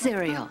 Curve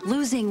cereal.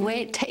 Losing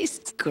weight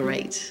tastes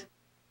great.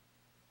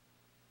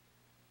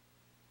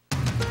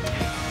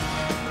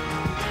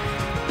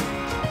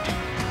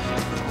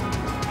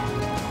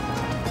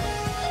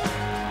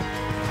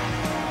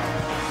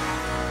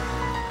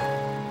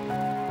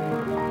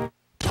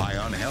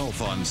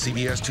 Health on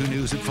CBS 2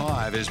 News at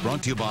 5 is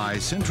brought to you by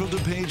Central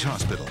DuPage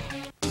Hospital.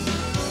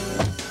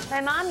 My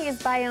mom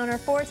used Bioner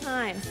 4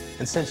 times.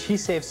 And since she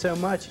saved so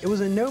much, it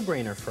was a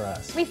no-brainer for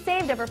us. We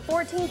saved over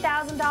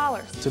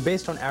 $14,000. So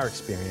based on our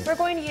experience, We're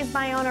going to use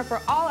Bioner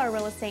for all our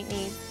real estate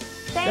needs.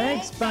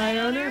 Thanks,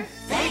 Bioner.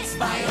 Thanks,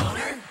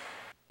 Bioner.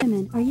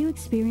 Women, are you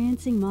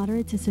experiencing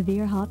moderate to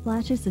severe hot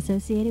flashes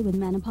associated with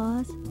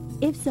menopause?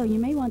 If so, you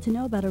may want to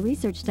know about a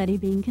research study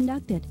being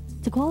conducted.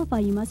 To qualify,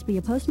 you must be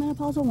a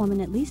postmenopausal woman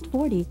at least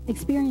 40,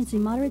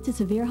 experiencing moderate to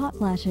severe hot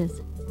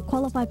flashes.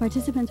 Qualified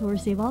participants will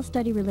receive all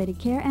study-related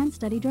care and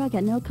study drug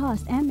at no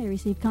cost and may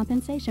receive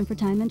compensation for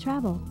time and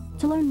travel.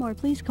 To learn more,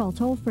 please call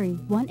toll-free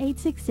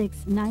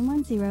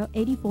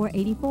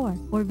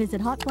 1-866-910-8484 or visit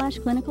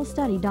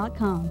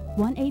hotflashclinicalstudy.com,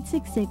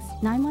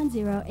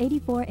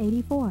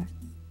 1-866-910-8484.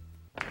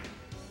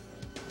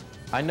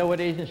 I know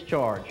what agents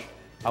charge.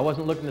 I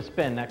wasn't looking to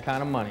spend that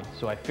kind of money,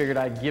 so I figured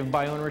I'd give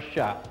Bioner a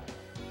shot.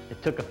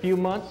 It took a few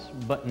months,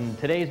 but in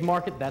today's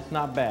market, that's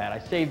not bad. I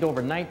saved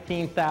over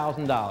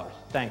 $19,000.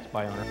 Thanks,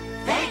 Bioner.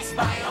 Thanks,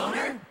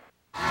 Bioner.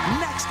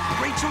 Next,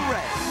 Rachel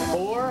Ray.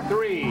 4,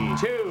 3,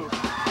 2.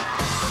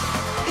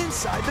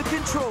 Inside the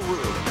control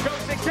room. Go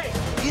 6-8.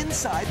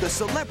 Inside the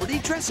celebrity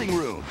dressing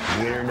room.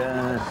 We're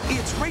done.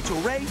 It's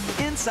Rachel Ray,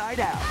 Inside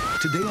Out.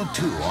 Today at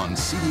 2 on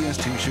CBS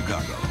 2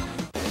 Chicago.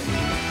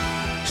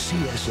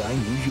 CSI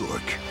New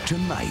York,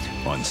 tonight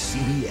on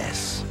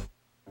CBS.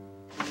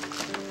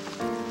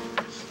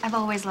 I've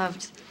always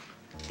loved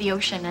the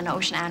ocean and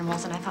ocean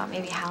animals, and I thought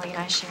maybe Hallie and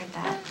I shared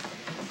that.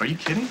 Are you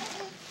kidding?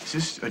 Is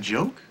this a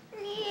joke?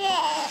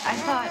 I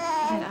thought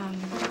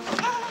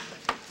that,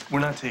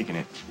 We're not taking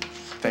it.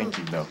 Thank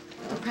you, though.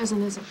 The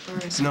present isn't for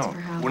us, No, it's for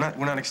Hallie.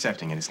 we're not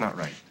accepting it. It's not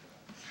right.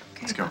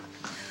 Okay. Let's go.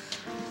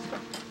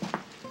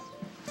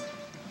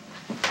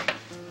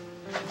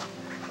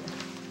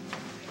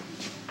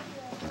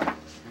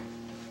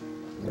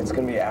 It's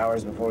gonna be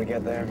hours before we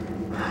get there.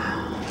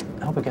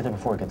 I hope we get there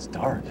before it gets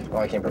dark.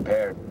 Well, I came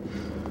prepared.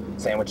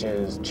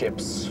 Sandwiches,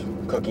 chips,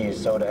 cookies,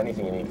 soda,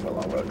 anything you need for a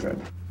long road trip.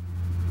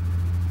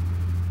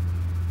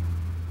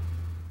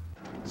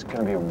 It's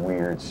gonna be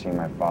weird seeing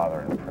my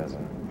father in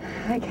prison.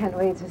 I can't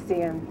wait to see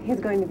him. He's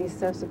going to be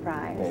so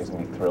surprised. Yeah, he's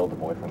gonna be thrilled the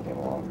boyfriend came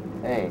along.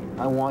 Hey,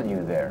 I want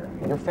you there.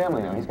 Your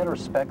family now. He's gotta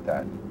respect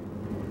that.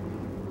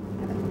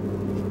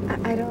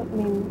 I don't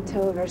mean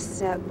to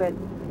overstep, but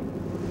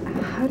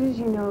how did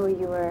you know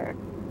you were,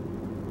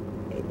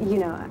 you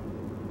know...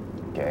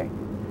 Gay?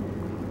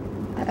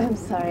 I'm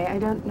sorry, I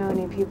don't know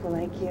any people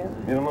like you.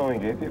 You don't know any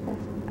gay people?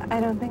 I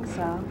don't think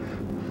so.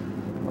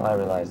 Well, I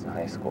realized in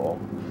high school,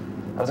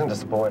 I was into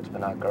sports,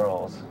 but not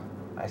girls.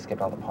 I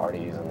skipped all the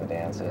parties and the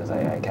dances.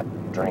 I kept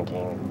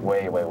drinking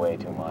way, way, way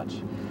too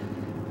much.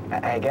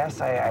 I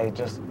guess I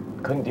just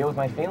couldn't deal with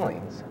my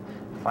feelings.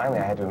 Finally,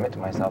 I had to admit to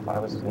myself I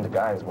was into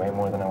guys way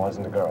more than I was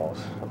into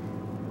girls.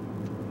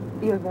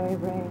 You're very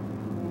brave.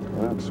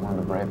 Luke's one of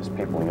the bravest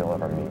people you'll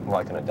ever meet. Well,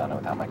 I couldn't have done it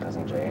without my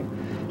cousin Jade.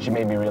 She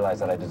made me realize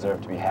that I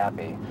deserved to be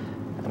happy.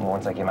 And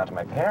once I came out to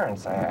my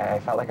parents, I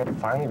felt like I could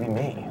finally be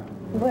me.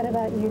 What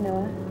about you,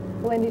 Noah?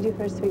 When did you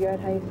first figure out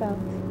how you felt?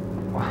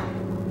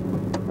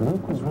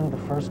 Luke was really the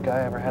first guy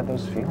I ever had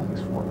those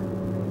feelings for.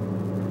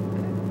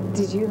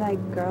 Did you like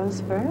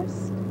girls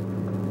first?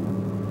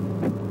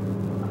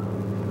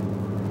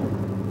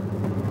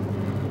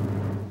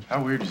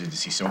 How weird is it to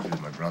see Sophie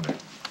with my brother?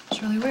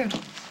 It's really weird.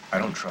 I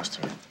don't trust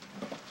her.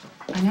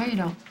 I know you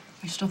don't.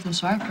 You still feel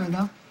sorry for her,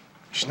 though.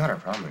 She's not our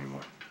problem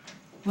anymore.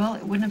 Well,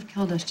 it wouldn't have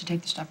killed us to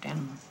take the stuffed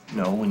animal.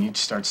 No, we need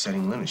to start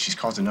setting limits. She's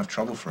caused enough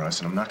trouble for us,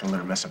 and I'm not going to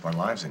let her mess up our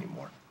lives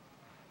anymore.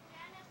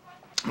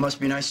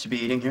 Must be nice to be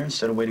eating here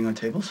instead of waiting on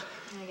tables.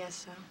 I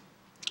guess so.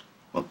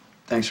 Well,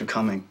 thanks for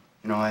coming.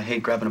 You know, I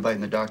hate grabbing a bite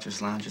in the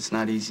doctor's lounge. It's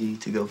not easy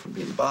to go from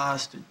being the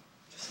boss to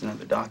just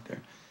another doctor.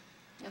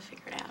 You'll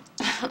figure it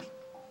out.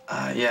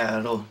 Yeah,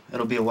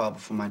 it'll be a while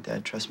before my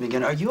dad trusts me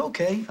again. Are you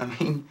okay? I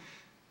mean,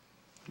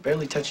 you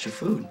barely touched your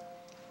food.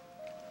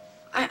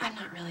 I'm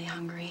not really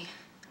hungry.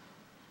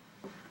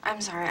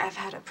 I'm sorry, I've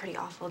had a pretty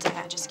awful day.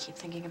 I just keep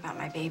thinking about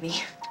my baby.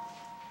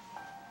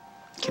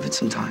 Give it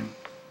some time.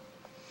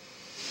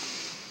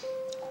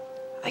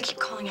 I keep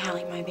calling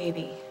Hallie my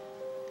baby.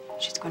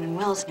 She's going in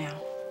Will's now.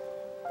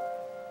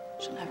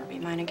 She'll never be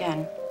mine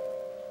again.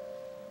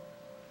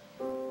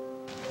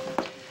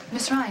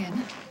 Miss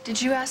Ryan,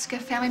 did you ask a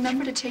family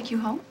member to take you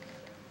home?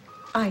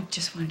 I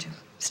just wanted to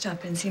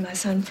stop in and see my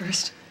son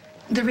first.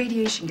 The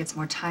radiation gets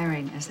more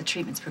tiring as the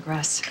treatments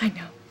progress. I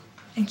know.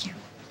 Thank you.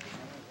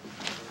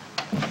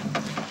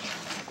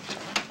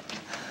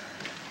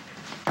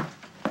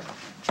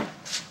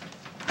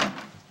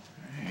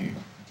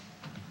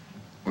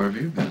 Where have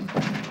you been?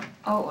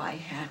 Oh, I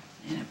had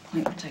an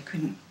appointment I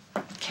couldn't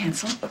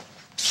cancel.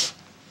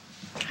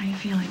 How are you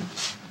feeling?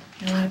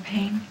 You in a lot of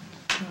pain?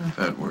 I've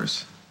had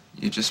worse.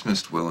 You just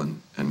missed Will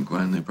and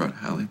Gwen. They brought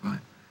Hallie by.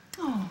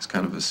 Oh. It's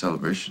kind of a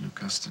celebration of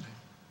custody.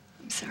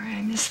 I'm sorry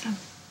I missed them.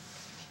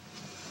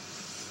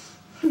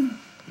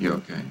 You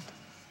okay?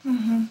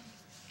 Mm-hmm.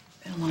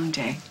 Been a long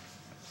day.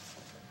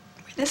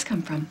 Where'd this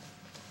come from?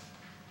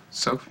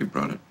 Sophie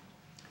brought it.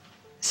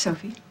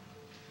 Sophie?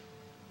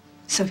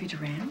 Sophie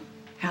Duran?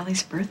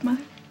 Hallie's birth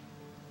mother?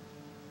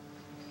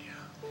 Yeah.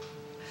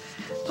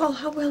 Paul,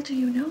 how well do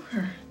you know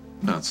her?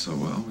 Not so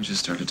well. We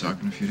just started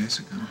talking a few days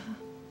ago.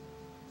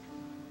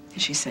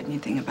 Has she said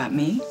anything about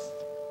me?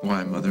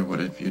 Why, Mother? What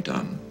have you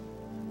done?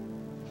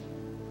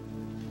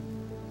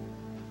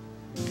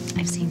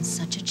 I've seen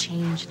such a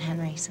change in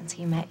Henry since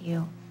he met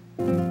you.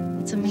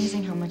 It's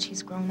amazing how much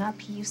he's grown up.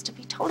 He used to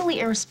be totally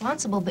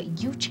irresponsible, but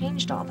you've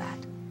changed all that.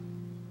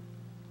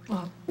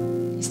 Well,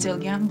 he still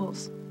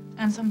gambles.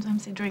 And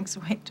sometimes he drinks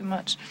way too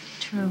much.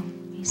 True.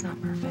 He's not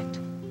perfect.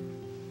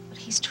 But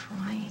he's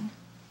trying.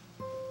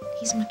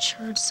 He's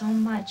matured so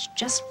much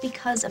just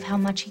because of how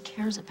much he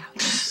cares about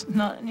you.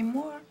 Not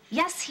anymore.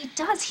 Yes, he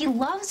does. He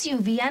loves you,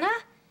 Vienna.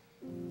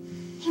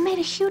 He made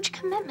a huge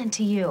commitment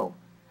to you.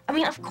 I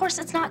mean, of course,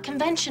 it's not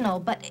conventional,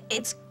 but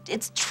it's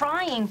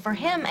trying for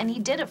him, and he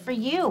did it for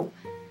you.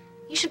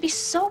 You should be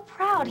so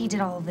proud he did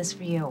all of this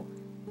for you.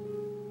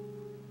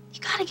 You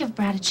gotta give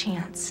Brad a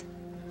chance.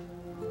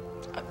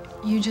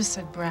 You just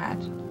said Brad.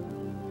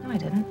 No, I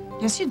didn't.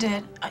 Yes, you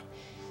did. Are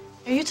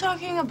you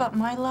talking about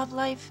my love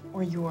life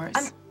or yours?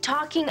 I'm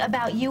talking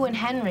about you and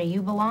Henry.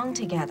 You belong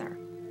together.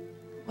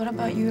 What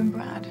about you and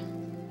Brad?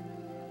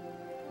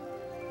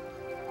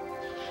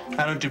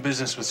 I don't do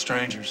business with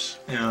strangers,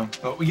 you know.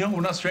 But, you know,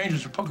 we're not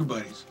strangers, we're poker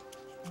buddies.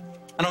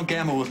 I don't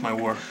gamble with my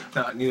work.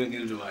 No,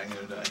 neither do I.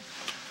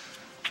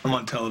 I'm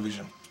on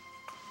television.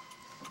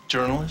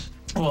 Journalist?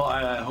 Well,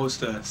 I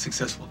host a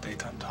successful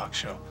daytime talk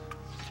show.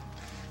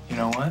 You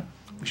know what?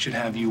 We should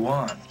have you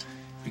on.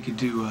 We could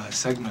do a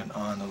segment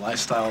on the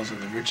lifestyles of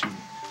the rich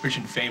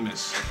and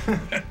famous.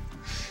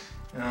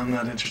 I'm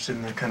not interested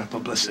in that kind of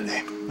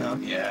publicity. No?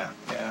 Yeah.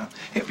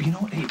 Hey, but you know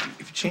what? Hey,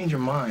 if you change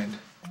your mind,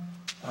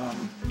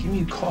 give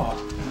me a call,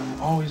 and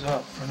I'm always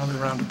up for another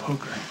round of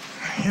poker.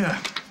 Yeah.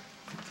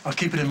 I'll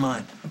keep it in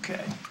mind.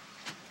 Okay.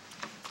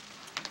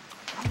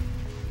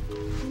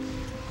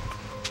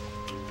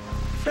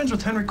 Friends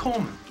with Henry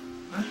Coleman.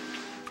 Huh?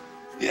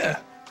 Yeah.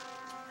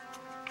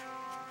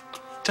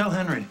 Tell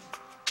Henry.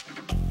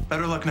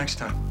 Better luck next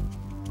time.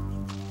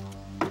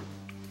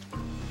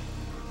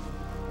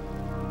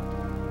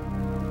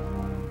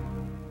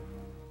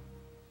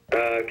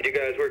 Could you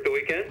guys work the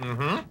weekend?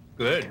 Mm-hmm.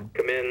 Good.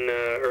 Come in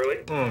early?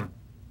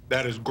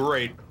 That is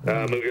great.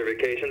 Move your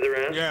vacations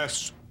around?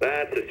 Yes.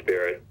 That's the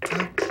spirit.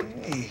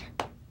 Okay.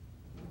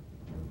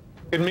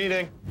 Good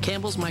meeting.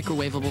 Campbell's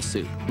microwavable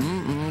soup.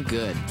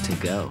 Good to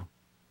go.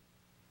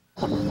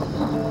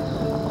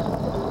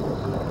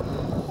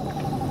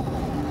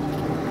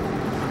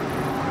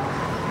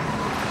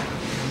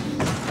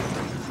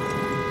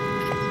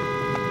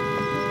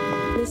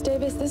 Miss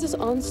Davis, this is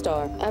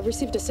OnStar. I've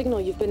received a signal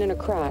you've been in a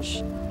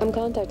crash. I'm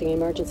contacting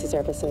emergency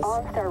services.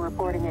 OnStar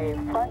reporting a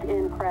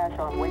front-end crash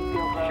on Wakefield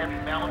Road. Chevy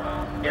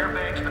Malibu,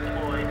 airbags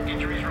deployed,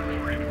 injuries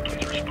reported.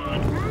 Can you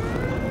respond?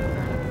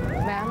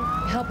 Ma'am,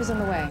 help is on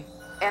the way.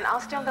 And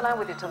I'll stay on the line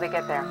with you till they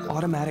get there.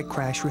 Automatic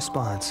crash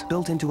response,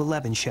 built into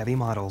 11 Chevy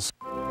models.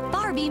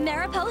 Barbie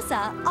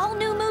Mariposa,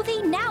 all-new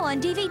movie now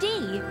on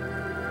DVD.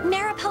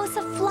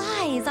 Mariposa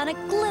flies on a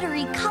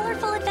glittery,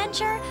 colorful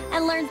adventure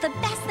and learns the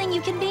best thing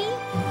you can be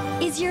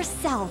is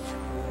yourself.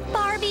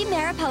 Barbie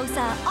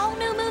Mariposa,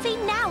 all-new movie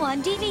now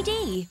on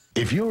DVD.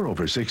 If you're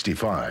over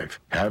 65,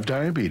 have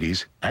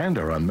diabetes, and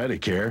are on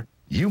Medicare,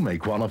 you may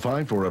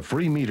qualify for a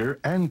free meter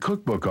and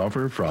cookbook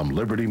offer from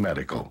Liberty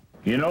Medical.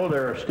 You know,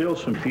 there are still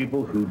some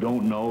people who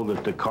don't know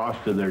that the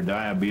cost of their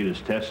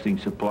diabetes testing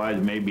supplies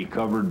may be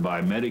covered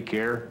by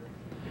Medicare.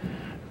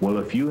 Well,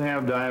 if you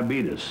have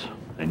diabetes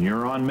and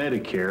you're on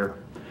Medicare,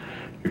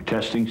 your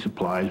testing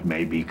supplies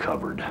may be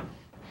covered.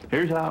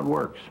 Here's how it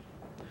works.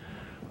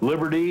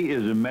 Liberty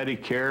is a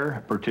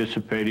Medicare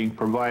participating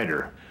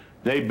provider.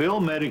 They bill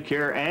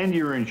Medicare and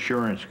your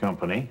insurance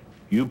company.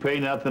 You pay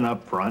nothing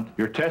up front.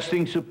 Your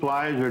testing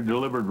supplies are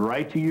delivered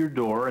right to your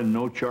door and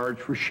no charge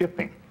for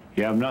shipping.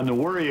 You have nothing to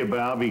worry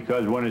about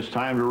because when it's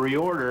time to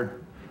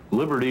reorder,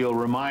 Liberty will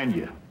remind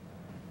you.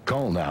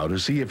 Call now to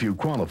see if you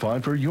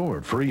qualify for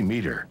your free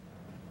meter.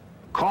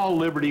 Call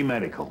Liberty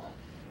Medical.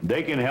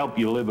 They can help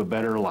you live a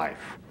better life.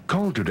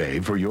 Call today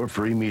for your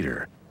free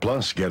meter.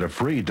 Plus, get a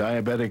free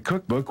diabetic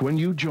cookbook when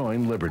you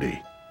join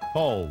Liberty.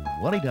 Call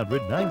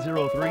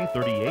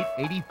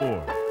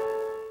 1-800-903-3884.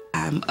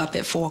 I'm up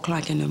at 4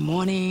 o'clock in the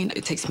morning.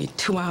 It takes me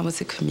 2 hours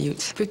to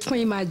commute.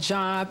 Between my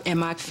job and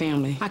my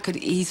family, I could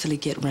easily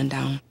get run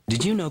down.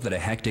 Did you know that a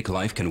hectic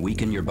life can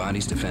weaken your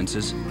body's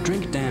defenses?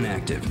 Drink Dan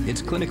Active.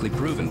 It's clinically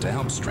proven to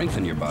help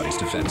strengthen your body's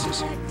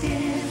defenses.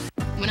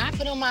 When I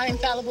put on my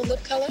infallible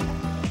lip color,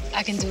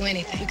 I can do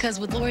anything. Because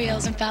with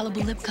L'Oreal's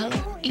Infallible Lip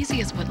Color,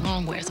 easy is what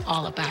longwear's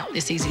all about.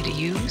 It's easy to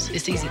use,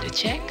 it's easy to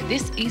check,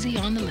 this easy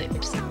on the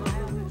lips.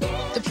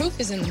 The proof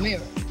is in the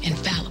mirror.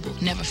 Infallible,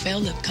 never fail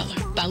lip color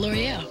by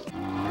L'Oreal.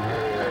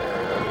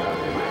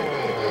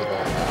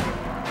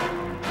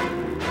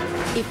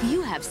 If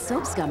you have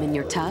soap scum in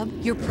your tub,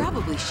 you're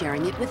probably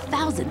sharing it with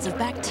thousands of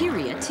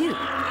bacteria, too.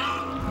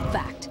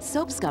 Fact,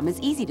 soap scum is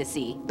easy to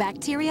see.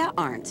 Bacteria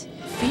aren't.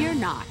 Fear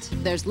not.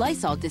 There's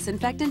Lysol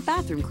Disinfectant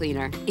Bathroom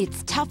Cleaner.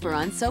 It's tougher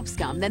on soap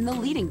scum than the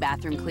leading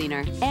bathroom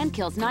cleaner and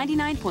kills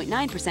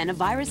 99.9% of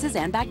viruses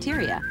and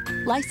bacteria.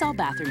 Lysol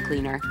Bathroom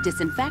Cleaner.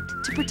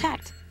 Disinfect to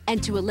protect.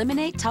 And to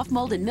eliminate tough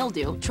mold and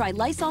mildew, try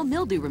Lysol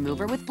Mildew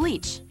Remover with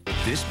bleach.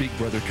 This Big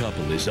Brother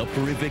couple is up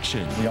for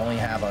eviction. We only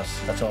have us.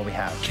 That's all we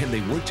have. Can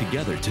they work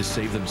together to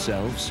save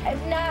themselves?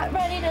 I'm not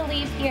ready to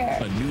leave here.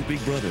 A new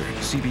Big Brother,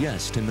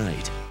 CBS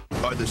tonight.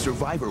 Are the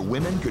Survivor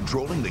women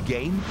controlling the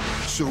game?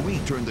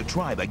 Suri turned the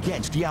tribe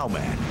against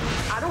Yao-Man.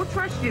 I don't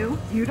trust you.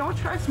 You don't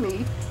trust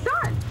me.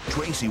 Done.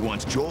 Tracy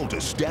wants Joel to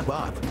step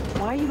up.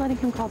 Why are you letting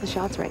him call the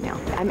shots right now?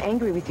 I'm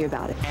angry with you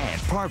about it. And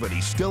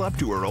Parvati's still up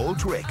to her old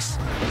tricks.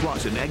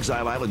 Plus, an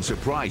Exile Island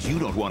surprise you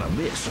don't want to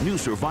miss. New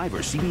Survivor,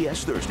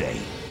 CBS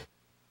Thursday.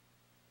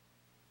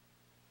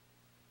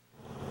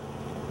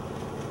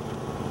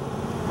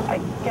 I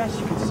guess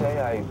you could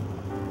say I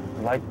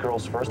liked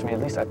girls first. I mean,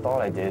 at least I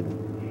thought I did.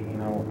 You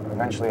know,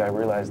 eventually I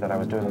realized that I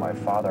was doing what my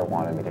father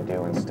wanted me to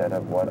do instead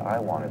of what I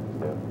wanted to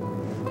do.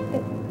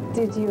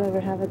 Did you ever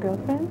have a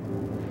girlfriend?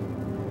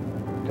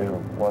 There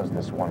was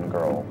this one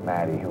girl,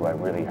 Maddie, who I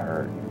really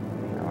hurt.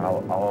 You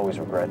know, I'll always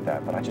regret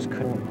that, but I just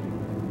couldn't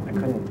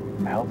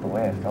help the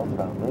way I felt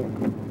about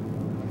Luke.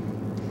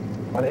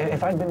 But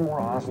if I'd been more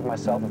honest with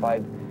myself, if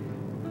I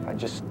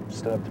just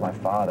stood up to my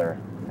father,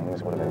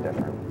 things would have been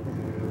different.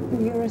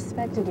 You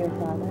respected your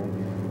father.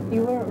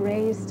 You weren't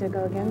raised to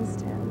go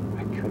against him.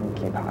 I couldn't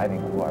keep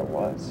hiding who I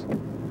was.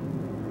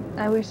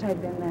 I wish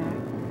I'd been there.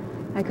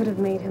 I could have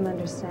made him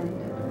understand.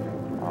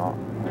 Well,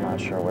 I'm not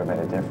sure it would have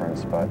made a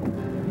difference, but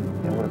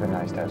it would have been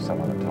nice to have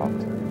someone to talk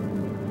to.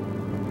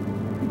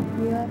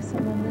 You have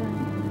someone now.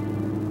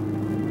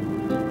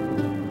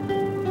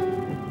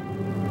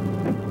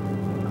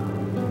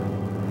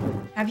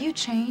 Have you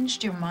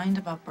changed your mind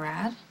about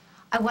Brad?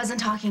 I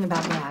wasn't talking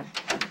about Brad.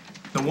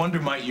 No wonder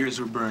my ears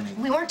were burning.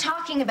 We weren't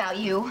talking about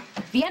you.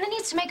 Vienna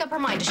needs to make up her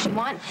mind. Does she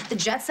want the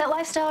jet set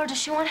lifestyle or does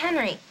she want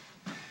Henry?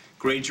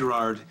 Gray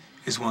Gerard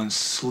is one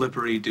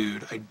slippery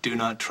dude. I do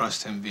not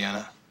trust him,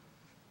 Vienna.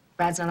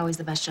 Brad's not always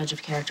the best judge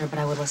of character, but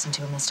I would listen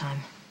to him this time.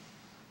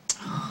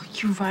 Oh,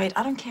 you're right.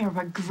 I don't care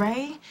about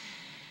Gray.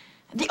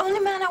 The only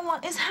man I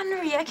want is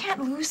Henry. I can't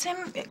lose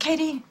him.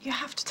 Katie, you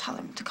have to tell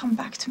him to come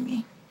back to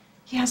me.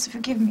 He has to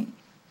forgive me.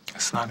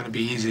 It's not going to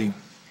be easy.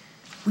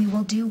 We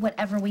will do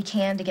whatever we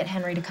can to get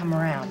Henry to come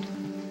around.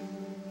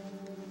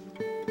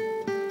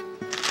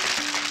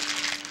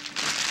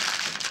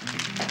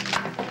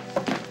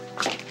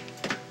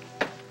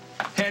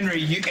 Henry,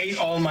 you ate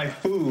all my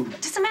food.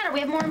 It doesn't matter. We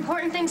have more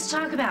important things to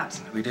talk about.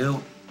 We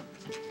do.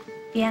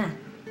 Vienna.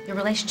 Your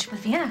relationship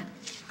with Vienna.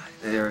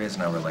 There is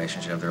no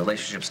relationship. The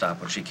relationship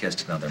stopped when she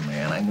kissed another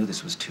man. I knew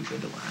this was too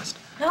good to last.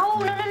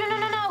 No.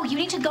 You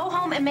need to go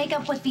home and make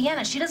up with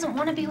Vienna. She doesn't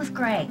want to be with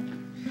Gray.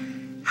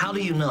 How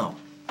do you know?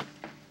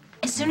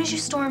 As soon as you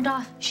stormed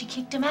off, she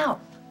kicked him out.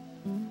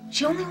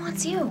 She only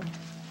wants you.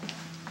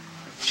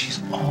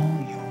 She's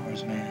all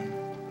yours, man.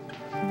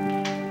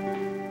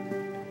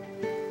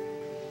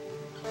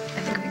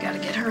 I think we gotta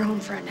get her home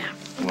for a nap.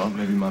 Well,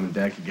 maybe Mom and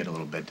Dad could get a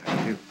little bedtime,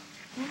 too.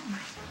 Yeah.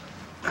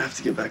 I have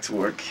to get back to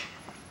work.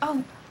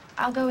 Oh,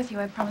 I'll go with you.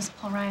 I promised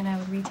Paul Ryan I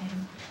would read to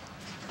him.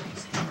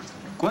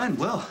 Gwen,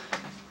 Will.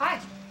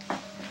 Hi.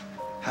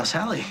 How's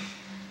Hallie?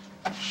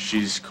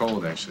 She's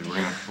cold, actually.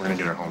 We're gonna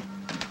get her home.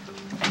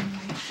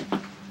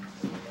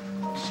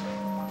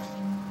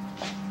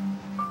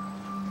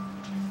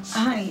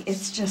 Hi,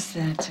 it's just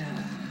that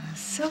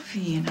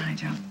Sophie and I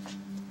don't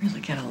really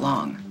get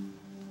along.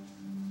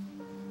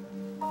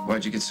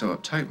 Why'd you get so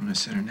uptight when I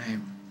said her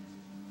name?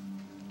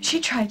 She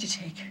tried to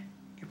take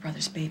your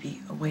brother's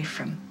baby away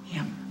from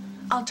him.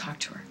 I'll talk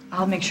to her.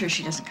 I'll make sure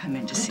she doesn't come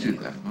in to see you. Don't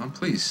do that, Mom.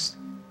 Please.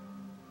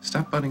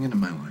 Stop butting into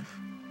my life.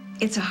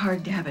 It's a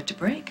hard habit to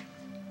break.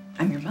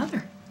 I'm your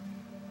mother.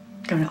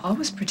 Gonna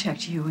always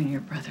protect you and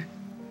your brother.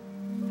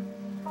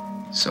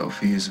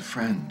 Sophie is a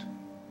friend.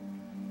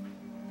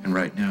 And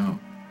right now,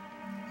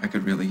 I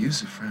could really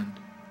use a friend.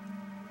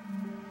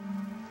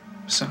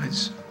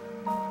 Besides,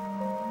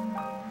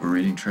 we're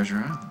reading Treasure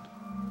Island.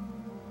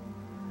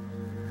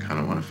 Kind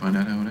of want to find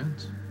out how it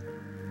ends.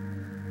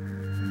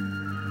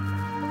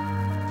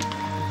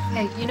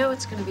 Hey, you know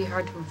it's gonna be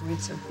hard to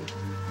avoid Sophie.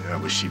 Yeah, I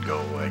wish she'd go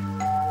away.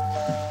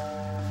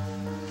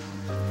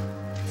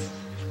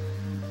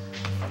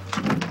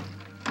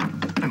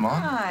 Hey,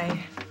 Mom.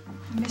 Hi.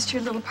 I missed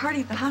your little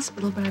party at the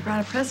hospital, but I brought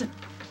a present.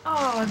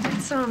 Oh,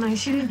 that's so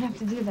nice. You didn't have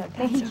to do that.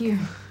 Thank you.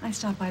 I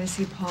stopped by to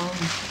see Paul,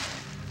 and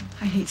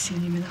I hate seeing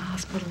him in the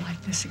hospital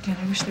like this again.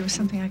 I wish there was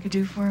something I could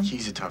do for him.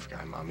 He's a tough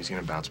guy, Mom. He's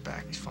gonna bounce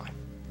back. He's fine.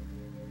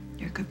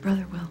 You're a good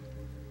brother, Will.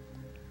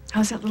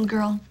 How's that little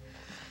girl?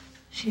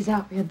 She's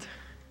out. We had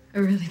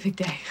a really big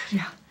day.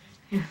 Yeah.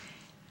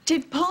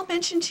 Did Paul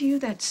mention to you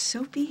that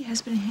Sophie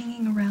has been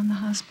hanging around the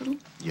hospital?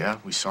 Yeah,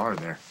 we saw her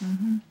there.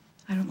 Mm-hmm.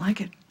 I don't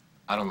like it.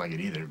 I don't like it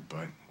either,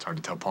 but it's hard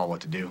to tell Paul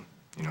what to do.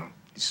 You know,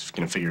 he's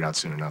gonna figure it out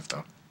soon enough,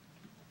 though.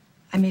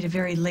 I made a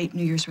very late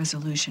New Year's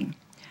resolution.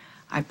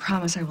 I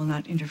promise I will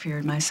not interfere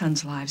in my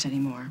son's lives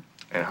anymore.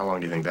 And how long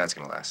do you think that's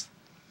gonna last?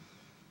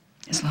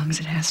 As long as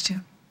it has to.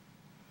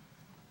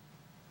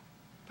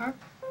 Barb?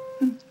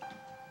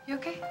 You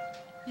okay?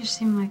 You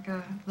seem like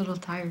a little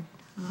tired.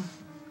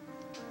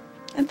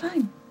 I'm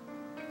fine.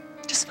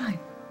 Just fine.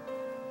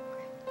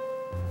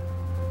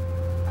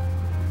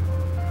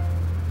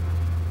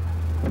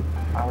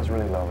 I was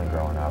really lonely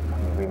growing up. I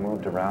mean, we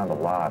moved around a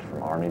lot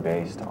from army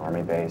base to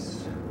army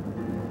base.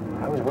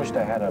 I always wished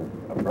I had a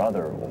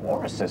brother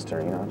or a sister,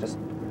 you know, just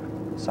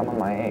someone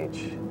my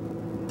age.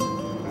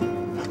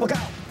 Look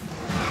out!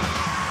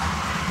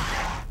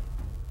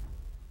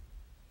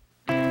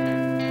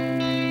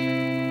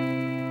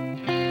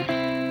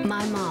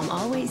 My mom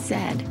always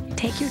said,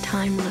 take your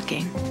time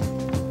looking.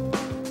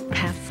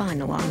 Have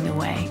fun along the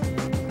way.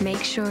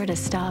 Make sure to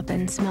stop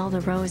and smell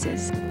the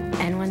roses.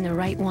 And when the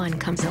right one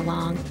comes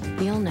along,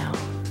 you'll know.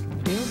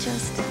 You'll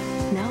just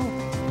know.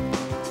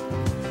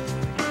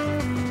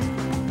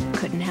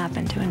 Couldn't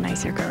happen to a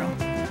nicer girl.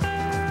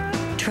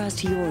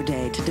 Trust your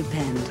day to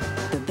Depend.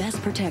 The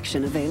best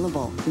protection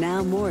available,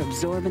 now more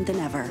absorbent than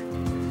ever.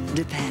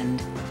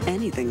 Depend.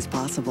 Anything's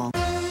possible.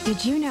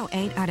 Did you know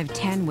 8 out of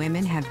 10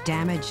 women have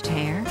damaged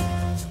hair?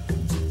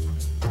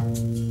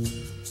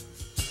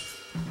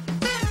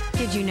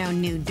 Did you know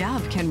New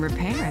Dove can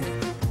repair it?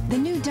 The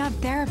new Dove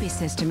therapy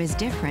system is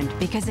different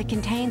because it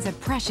contains a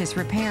precious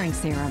repairing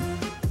serum.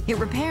 It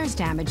repairs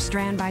damage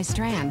strand by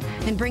strand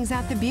and brings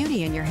out the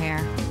beauty in your hair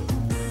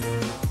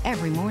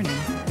every morning.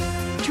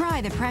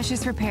 Try the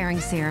precious repairing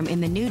serum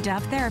in the new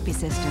Dove therapy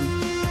system.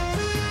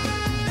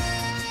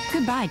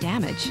 Goodbye,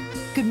 damage.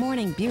 Good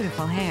morning,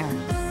 beautiful hair.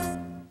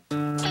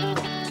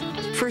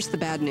 First, the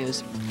bad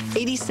news.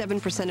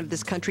 87% of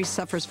this country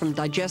suffers from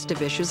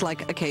digestive issues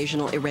like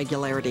occasional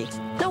irregularity.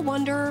 No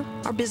wonder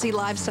our busy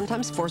lives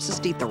sometimes force us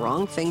to eat the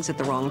wrong things at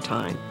the wrong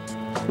time.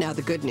 Now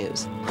the good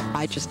news.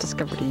 I just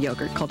discovered a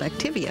yogurt called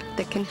Activia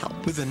that can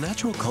help. With the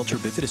natural culture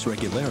Bifidus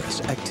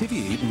regularis,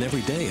 Activia eaten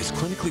every day is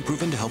clinically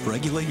proven to help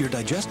regulate your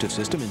digestive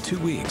system in 2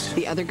 weeks.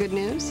 The other good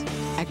news?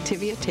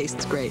 Activia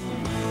tastes great.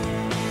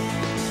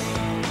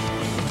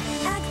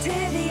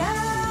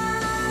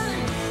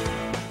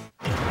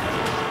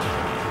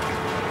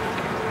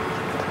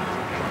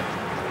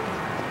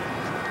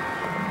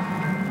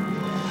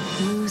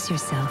 Lose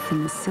yourself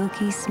in the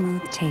silky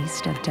smooth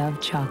taste of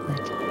Dove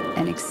chocolate.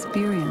 An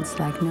experience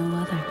like no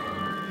other.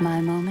 My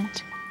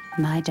moment,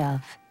 my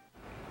Dove.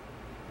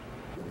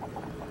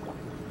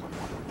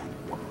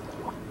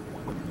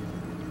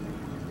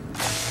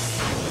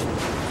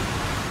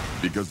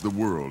 Because the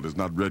world is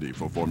not ready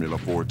for Formula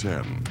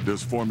 410,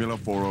 there's Formula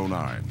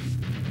 409.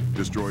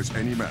 Destroys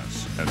any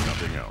mess and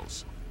nothing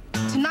else.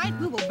 Tonight,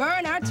 we will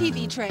burn our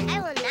TV tray. I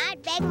will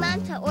not beg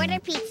Mom to order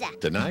pizza.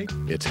 Tonight,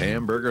 it's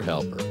Hamburger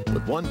Helper.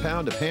 With 1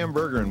 pound of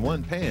hamburger in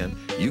 1 pan,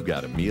 you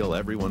got a meal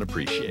everyone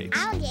appreciates.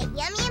 I'll get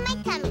yummy in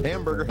my tummy.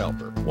 Hamburger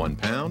Helper. 1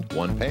 pound,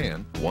 1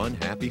 pan, 1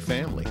 happy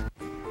family.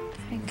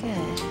 Very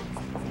good.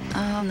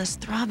 This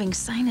throbbing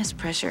sinus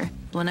pressure.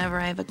 Whenever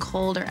I have a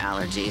cold or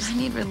allergies, I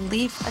need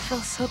relief. I feel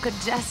so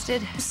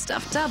congested,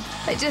 stuffed up.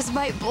 I just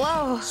might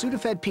blow.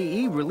 Sudafed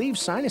PE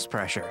relieves sinus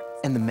pressure,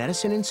 and the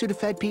medicine in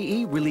Sudafed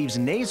PE relieves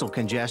nasal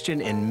congestion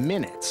in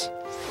minutes.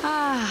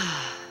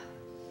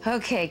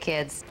 Okay,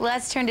 kids,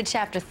 let's turn to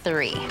chapter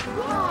 3.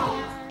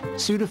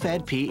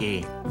 Sudafed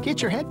PE.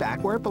 Get your head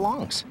back where it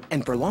belongs.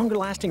 And for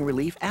longer-lasting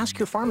relief, ask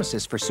your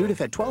pharmacist for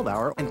Sudafed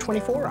 12-hour and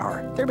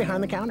 24-hour. They're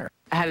behind the counter.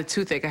 I had a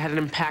toothache. I had an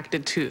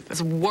impacted tooth.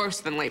 It's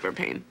worse than labor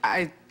pain.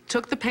 I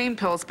took the pain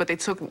pills, but they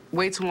took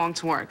way too long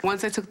to work.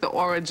 Once I took the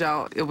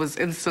Oragel, it was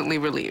instantly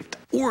relieved.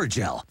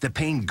 Oragel. The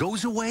pain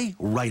goes away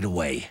right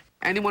away.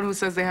 Anyone who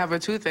says they have a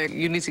toothache,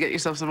 you need to get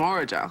yourself some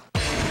Oragel.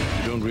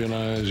 You don't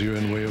realize you're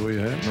in way over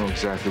your head? I know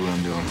exactly what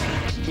I'm doing.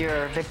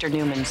 You're Victor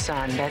Newman's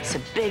son. That's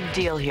a big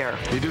deal here.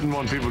 He didn't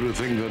want people to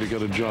think that he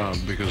got a job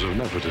because of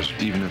nepotism.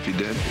 Even if he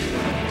did?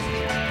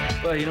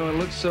 Well, you know, it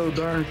looks so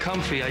darn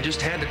comfy. I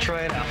just had to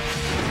try it out.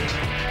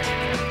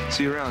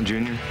 See you around,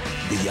 Junior.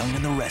 The Young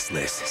and the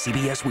Restless,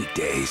 CBS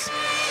Weekdays.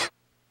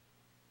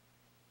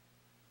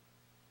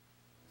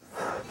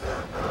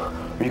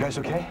 Are you guys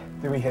okay?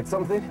 Did we hit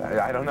something?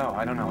 I don't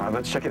know.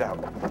 Let's check it out.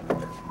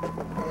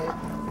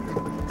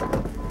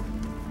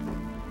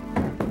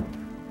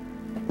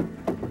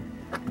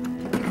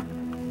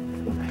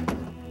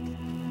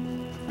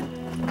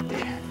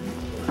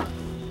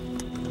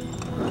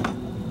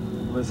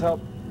 Will this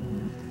help?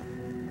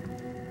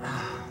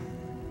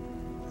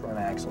 Front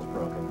axle's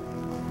broken.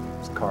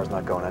 This car's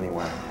not going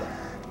anywhere.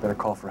 Better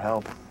call for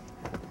help.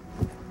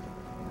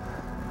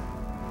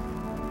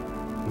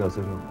 No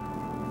signal.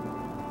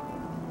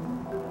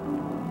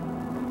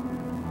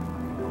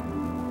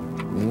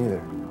 Me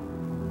neither.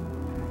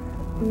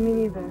 Me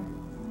neither.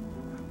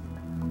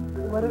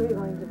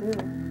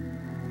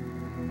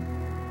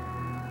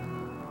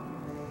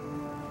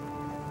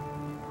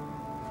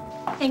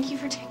 Thank you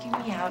for taking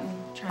me out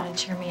and trying to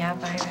cheer me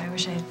up. I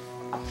wish I'd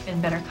been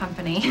better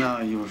company. No,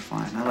 you were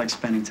fine. I like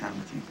spending time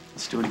with you.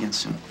 Let's do it again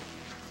soon.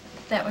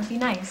 That would be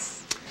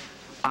nice.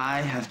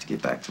 I have to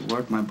get back to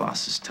work. My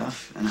boss is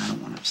tough, and I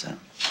don't want to upset him.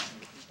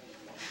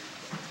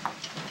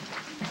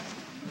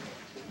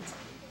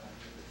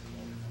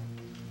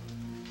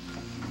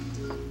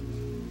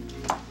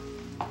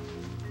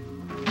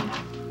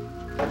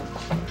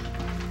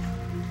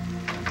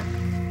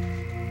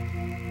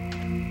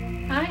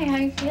 Hi, how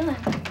you feeling?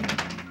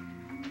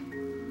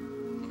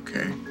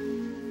 Okay.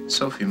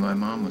 Sophie, my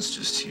mom was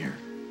just here.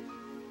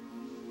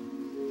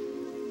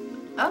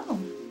 Oh.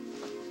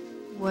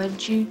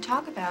 What'd you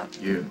talk about?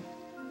 You.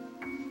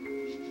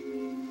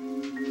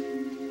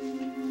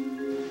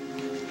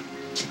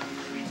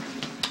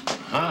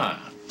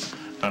 Ah,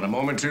 not a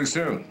moment too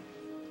soon.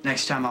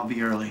 Next time I'll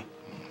be early.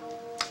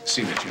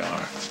 See that you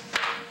are.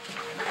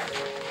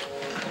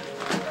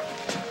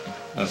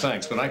 No,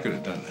 thanks, but I could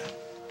have done that.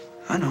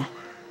 I know.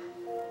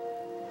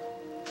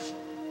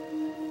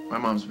 My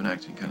mom's been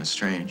acting kind of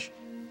strange.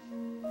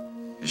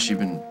 Has she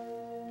been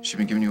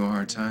giving you a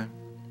hard time?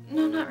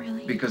 No, not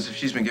really. Because if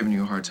she's been giving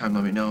you a hard time,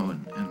 let me know,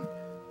 and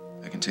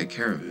I can take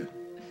care of it.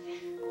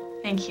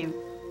 Thank you.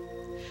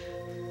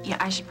 Yeah,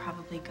 I should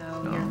probably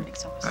go. No, You're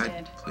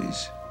exhausted.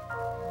 Please.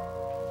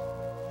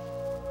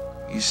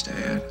 You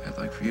stay. I'd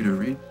like for you to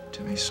read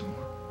to me some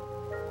more.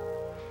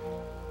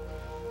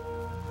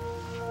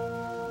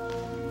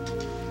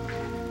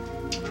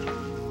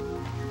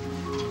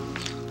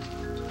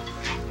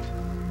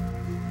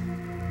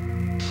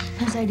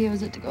 Whose idea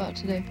was it to go out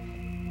today?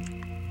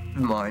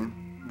 Mine,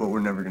 but we're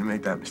never gonna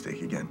make that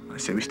mistake again. I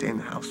say we stay in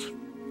the house.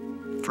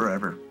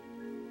 Forever.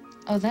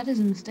 Oh, that is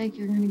a mistake.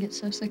 You're gonna get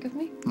so sick of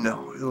me?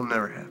 No, it'll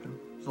never happen.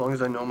 As long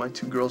as I know my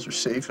two girls are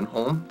safe and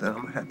home, then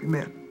I'm a happy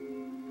man.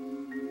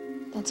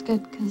 That's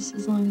good, because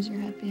as long as you're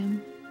happy,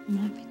 I'm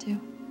happy too.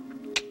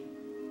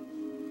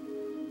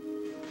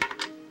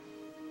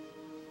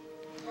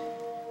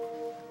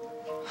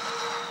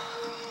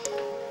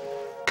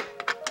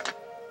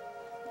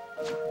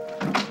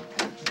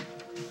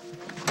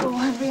 Oh,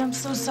 Henry, I'm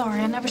so sorry.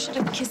 I never should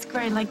have kissed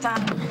Gray like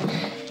that.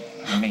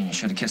 I mean, you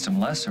should have kissed him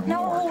less or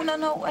more.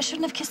 No. I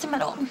shouldn't have kissed him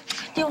at all.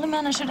 The only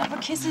man I should ever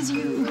kiss is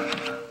you.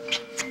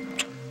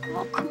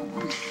 Oh, come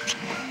on.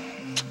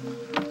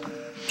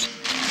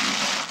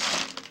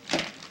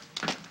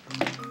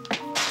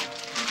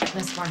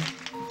 This one.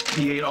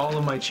 He ate all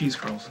of my cheese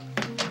curls.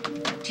 Do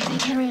you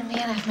think Henry and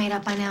Leanna have made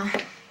up by now?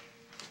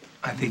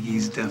 I think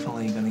he's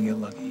definitely gonna get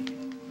lucky.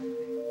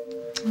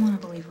 I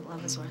want to believe that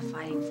love is worth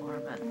fighting for,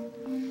 but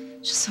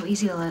it's just so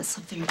easy to let it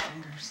slip through your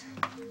fingers.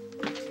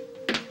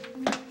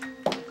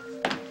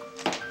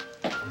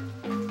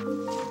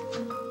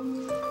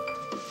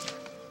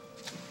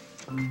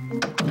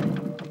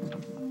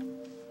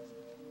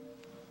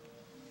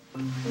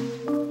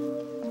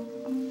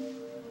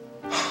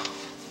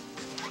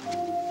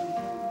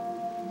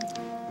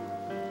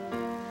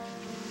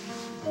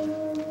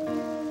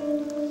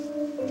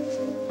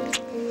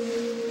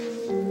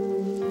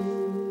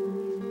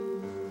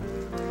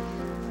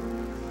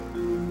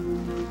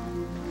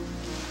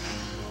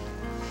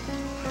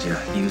 Did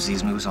you use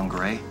these moves on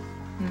Gray?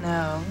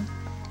 No,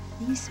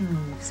 these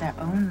moves are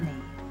only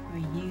for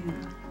you.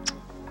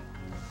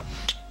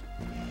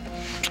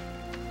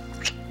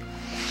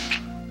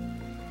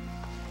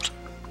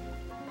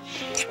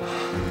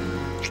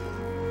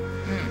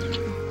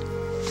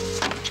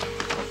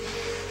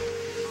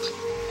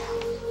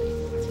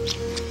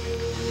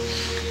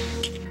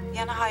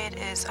 Yana Hyatt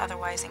is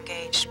otherwise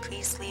engaged.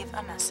 Please leave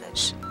a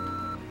message.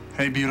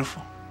 Hey,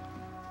 beautiful.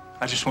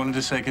 I just wanted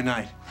to say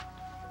goodnight.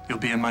 You'll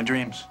be in my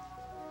dreams.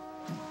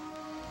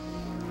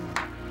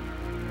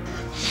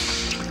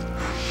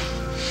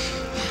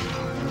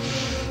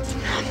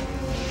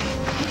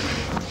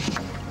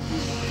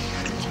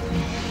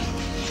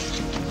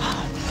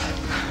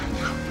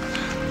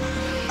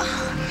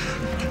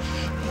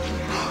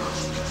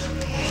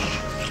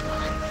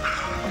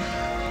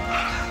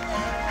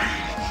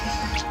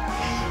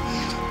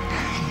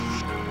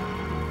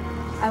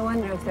 I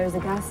wonder if there's a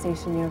gas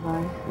station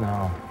nearby.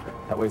 No,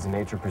 that way's a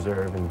nature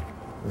preserve, and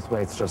this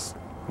way it's just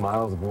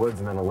miles of woods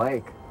and then a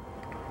lake.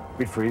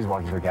 We'd freeze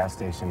walking to a gas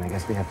station. I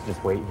guess we have to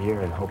just wait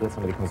here and hope that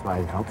somebody comes by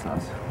and helps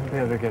us. We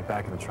better get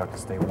back in the truck to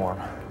stay warm.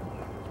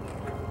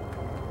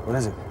 What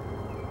is it?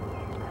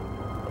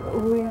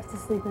 We have to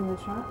sleep in the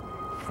truck.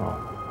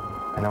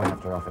 Oh, I know we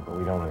have to rough it, but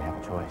we don't really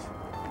have a choice.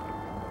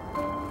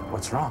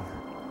 What's wrong?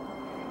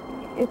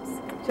 It's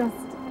just...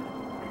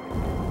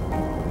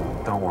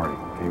 Don't worry,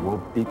 okay? We'll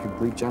be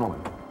complete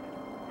gentlemen.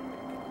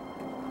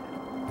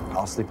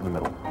 I'll sleep in the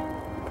middle.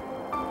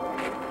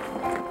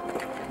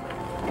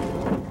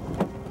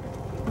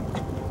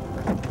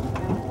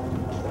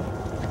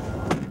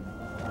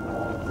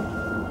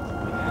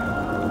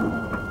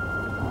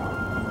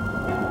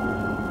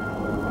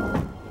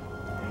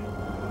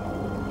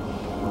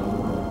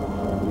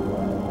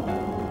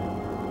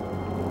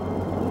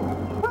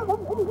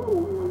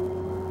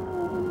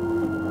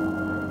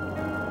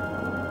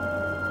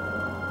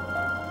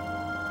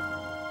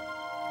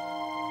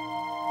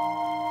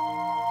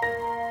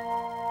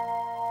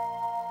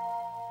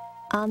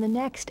 on the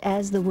next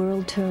As the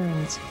World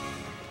Turns.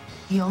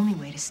 The only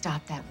way to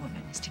stop that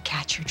woman is to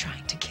catch her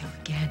trying to kill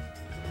again.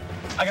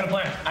 I got a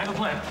plan. I have a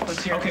plan.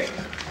 Let's hear it. Okay,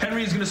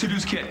 Henry is gonna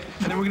seduce Kit,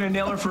 and then we're gonna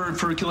nail her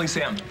for killing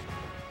Sam.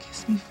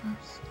 Kiss me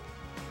first.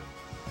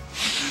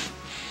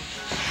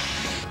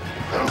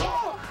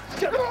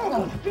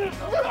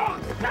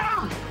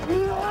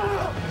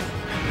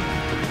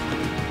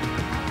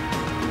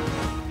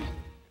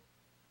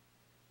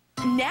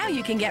 Now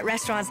you can get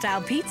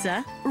restaurant-style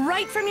pizza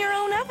right from your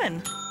own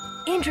oven.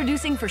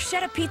 Introducing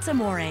Freschetta Pizza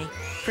More.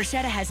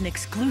 Freschetta has an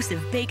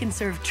exclusive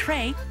bacon-served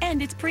tray, and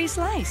it's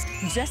pre-sliced,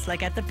 just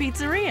like at the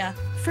pizzeria.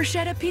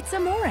 Freschetta Pizza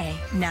More.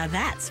 Now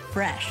that's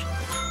fresh.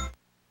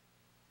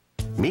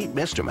 Meet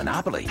Mr.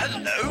 Monopoly.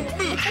 Hello,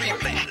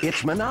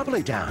 It's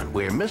Monopoly Town,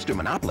 where Mr.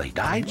 Monopoly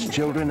guides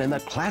children in the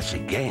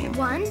classic game.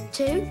 1,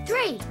 2,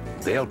 3.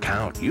 They'll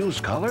count,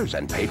 use colors,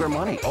 and paper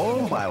money,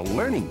 all while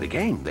learning the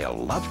game they'll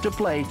love to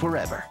play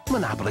forever.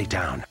 Monopoly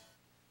Town.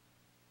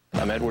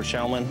 I'm Edward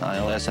Shellman,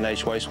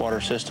 ILS&H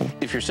wastewater system.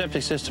 If your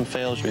septic system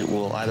fails, it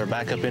will either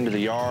back up into the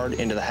yard,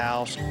 into the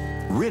house.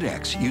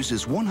 Rid-X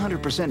uses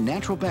 100%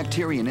 natural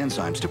bacteria and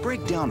enzymes to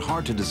break down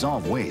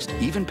hard-to-dissolve waste,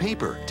 even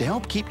paper, to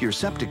help keep your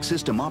septic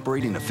system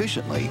operating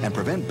efficiently and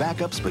prevent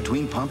backups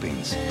between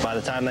pumpings. By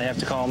the time they have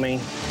to call me,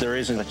 there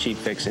isn't a cheap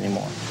fix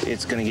anymore.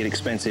 It's going to get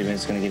expensive, and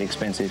it's going to get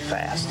expensive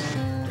fast.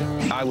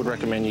 I would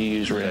recommend you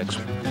use Rid-X.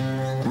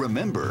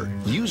 Remember,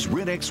 use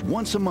Rid-X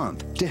once a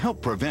month to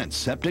help prevent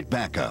septic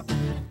backup.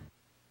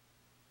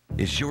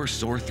 Is your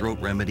sore throat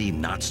remedy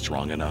not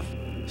strong enough?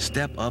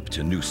 Step up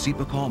to new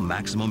Cepacol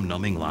Maximum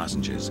Numbing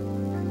Lozenges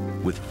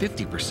with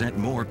 50%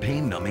 more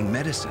pain-numbing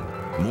medicine,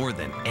 more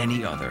than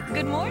any other.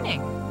 Good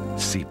morning.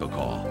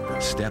 Cepacol.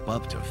 Step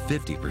up to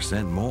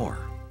 50% more.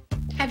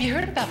 Have you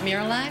heard about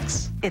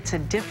Miralax? It's a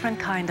different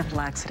kind of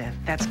laxative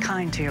that's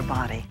kind to your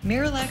body.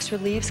 Miralax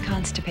relieves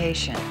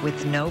constipation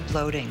with no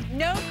bloating.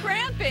 No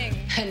cramping.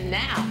 And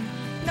now,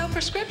 no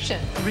prescription.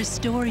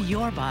 Restore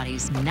your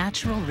body's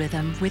natural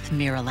rhythm with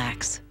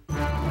Miralax.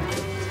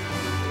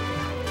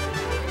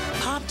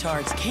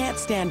 Pop-Tarts can't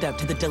stand up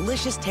to the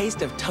delicious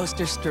taste of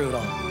toaster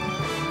strudel.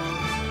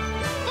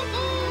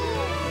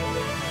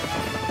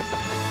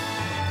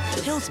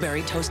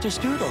 Pillsbury toaster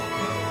strudel,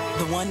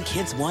 the one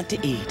kids want to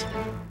eat.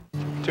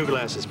 2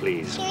 glasses,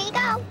 please. Here you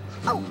go.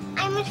 Oh,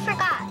 I almost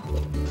forgot.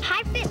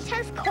 High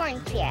fructose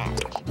corn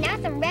syrup. Now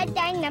some red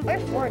dye number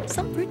 40.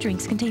 Some fruit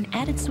drinks contain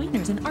added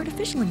sweeteners and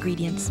artificial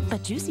ingredients,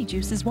 but Juicy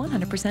Juice is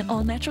 100%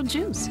 all-natural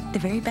juice. The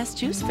very best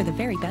juice for the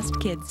very best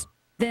kids.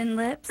 Thin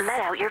lips? Let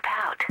out your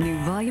pout. New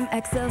Volume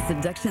XL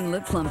Seduction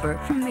Lip Plumper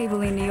from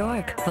Maybelline, New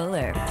York.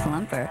 Fuller,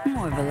 plumper,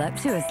 more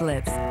voluptuous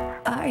lips.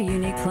 Our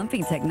unique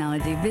plumping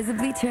technology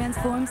visibly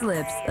transforms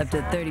lips up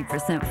to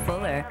 30%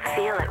 fuller.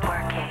 Feel it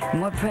working.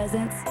 More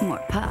presence, more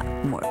pop,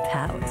 more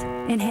pout.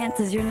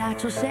 Enhances your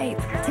natural shape.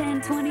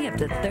 10, 20, up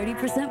to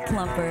 30%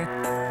 plumper.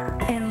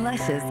 And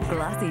luscious,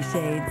 glossy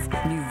shades.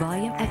 New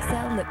Volume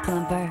XL Lip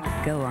Plumper.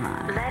 Go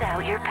on. Let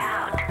out your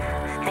pout.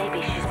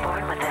 Maybe she's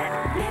born with it.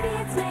 Maybe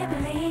it's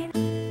Maybelline.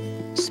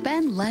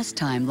 Spend less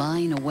time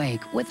lying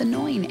awake with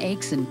annoying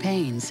aches and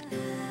pains,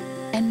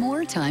 and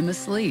more time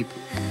asleep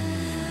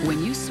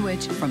when you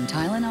switch from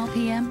Tylenol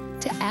PM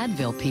to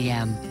Advil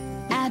PM.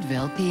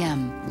 Advil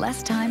PM.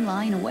 Less time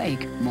lying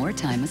awake, more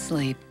time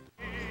asleep.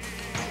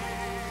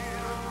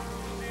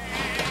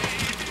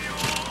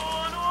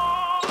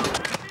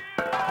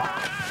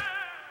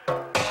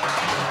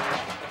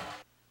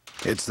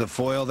 It's the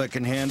foil that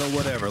can handle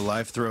whatever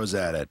life throws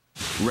at it.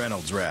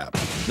 Reynolds Wrap.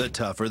 The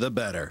tougher, the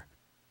better.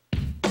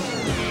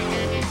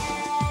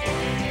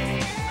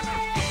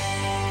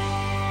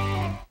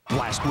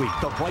 Last week,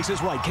 The Price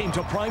is Right came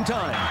to prime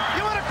time.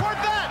 You want a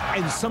Corvette?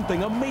 And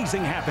something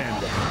amazing happened.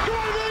 You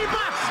want $1 million?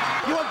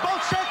 You want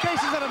both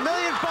showcases at $1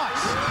 million?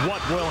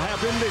 What will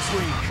happen this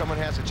week? Someone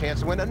has a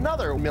chance to win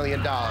another $1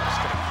 million.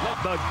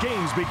 Let the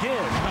games begin.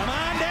 Come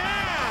on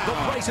down! The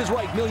Price is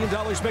Right $1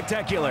 Million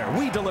Spectacular.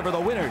 We deliver the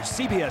winners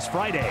CBS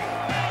Friday.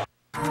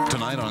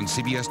 Tonight on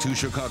CBS 2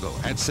 Chicago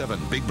at 7,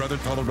 Big Brother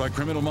followed by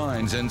Criminal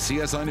Minds and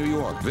CSI New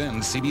York, then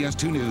CBS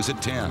 2 News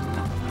at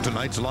 10.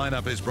 Tonight's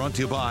lineup is brought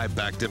to you by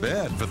Back to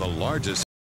Bed for the largest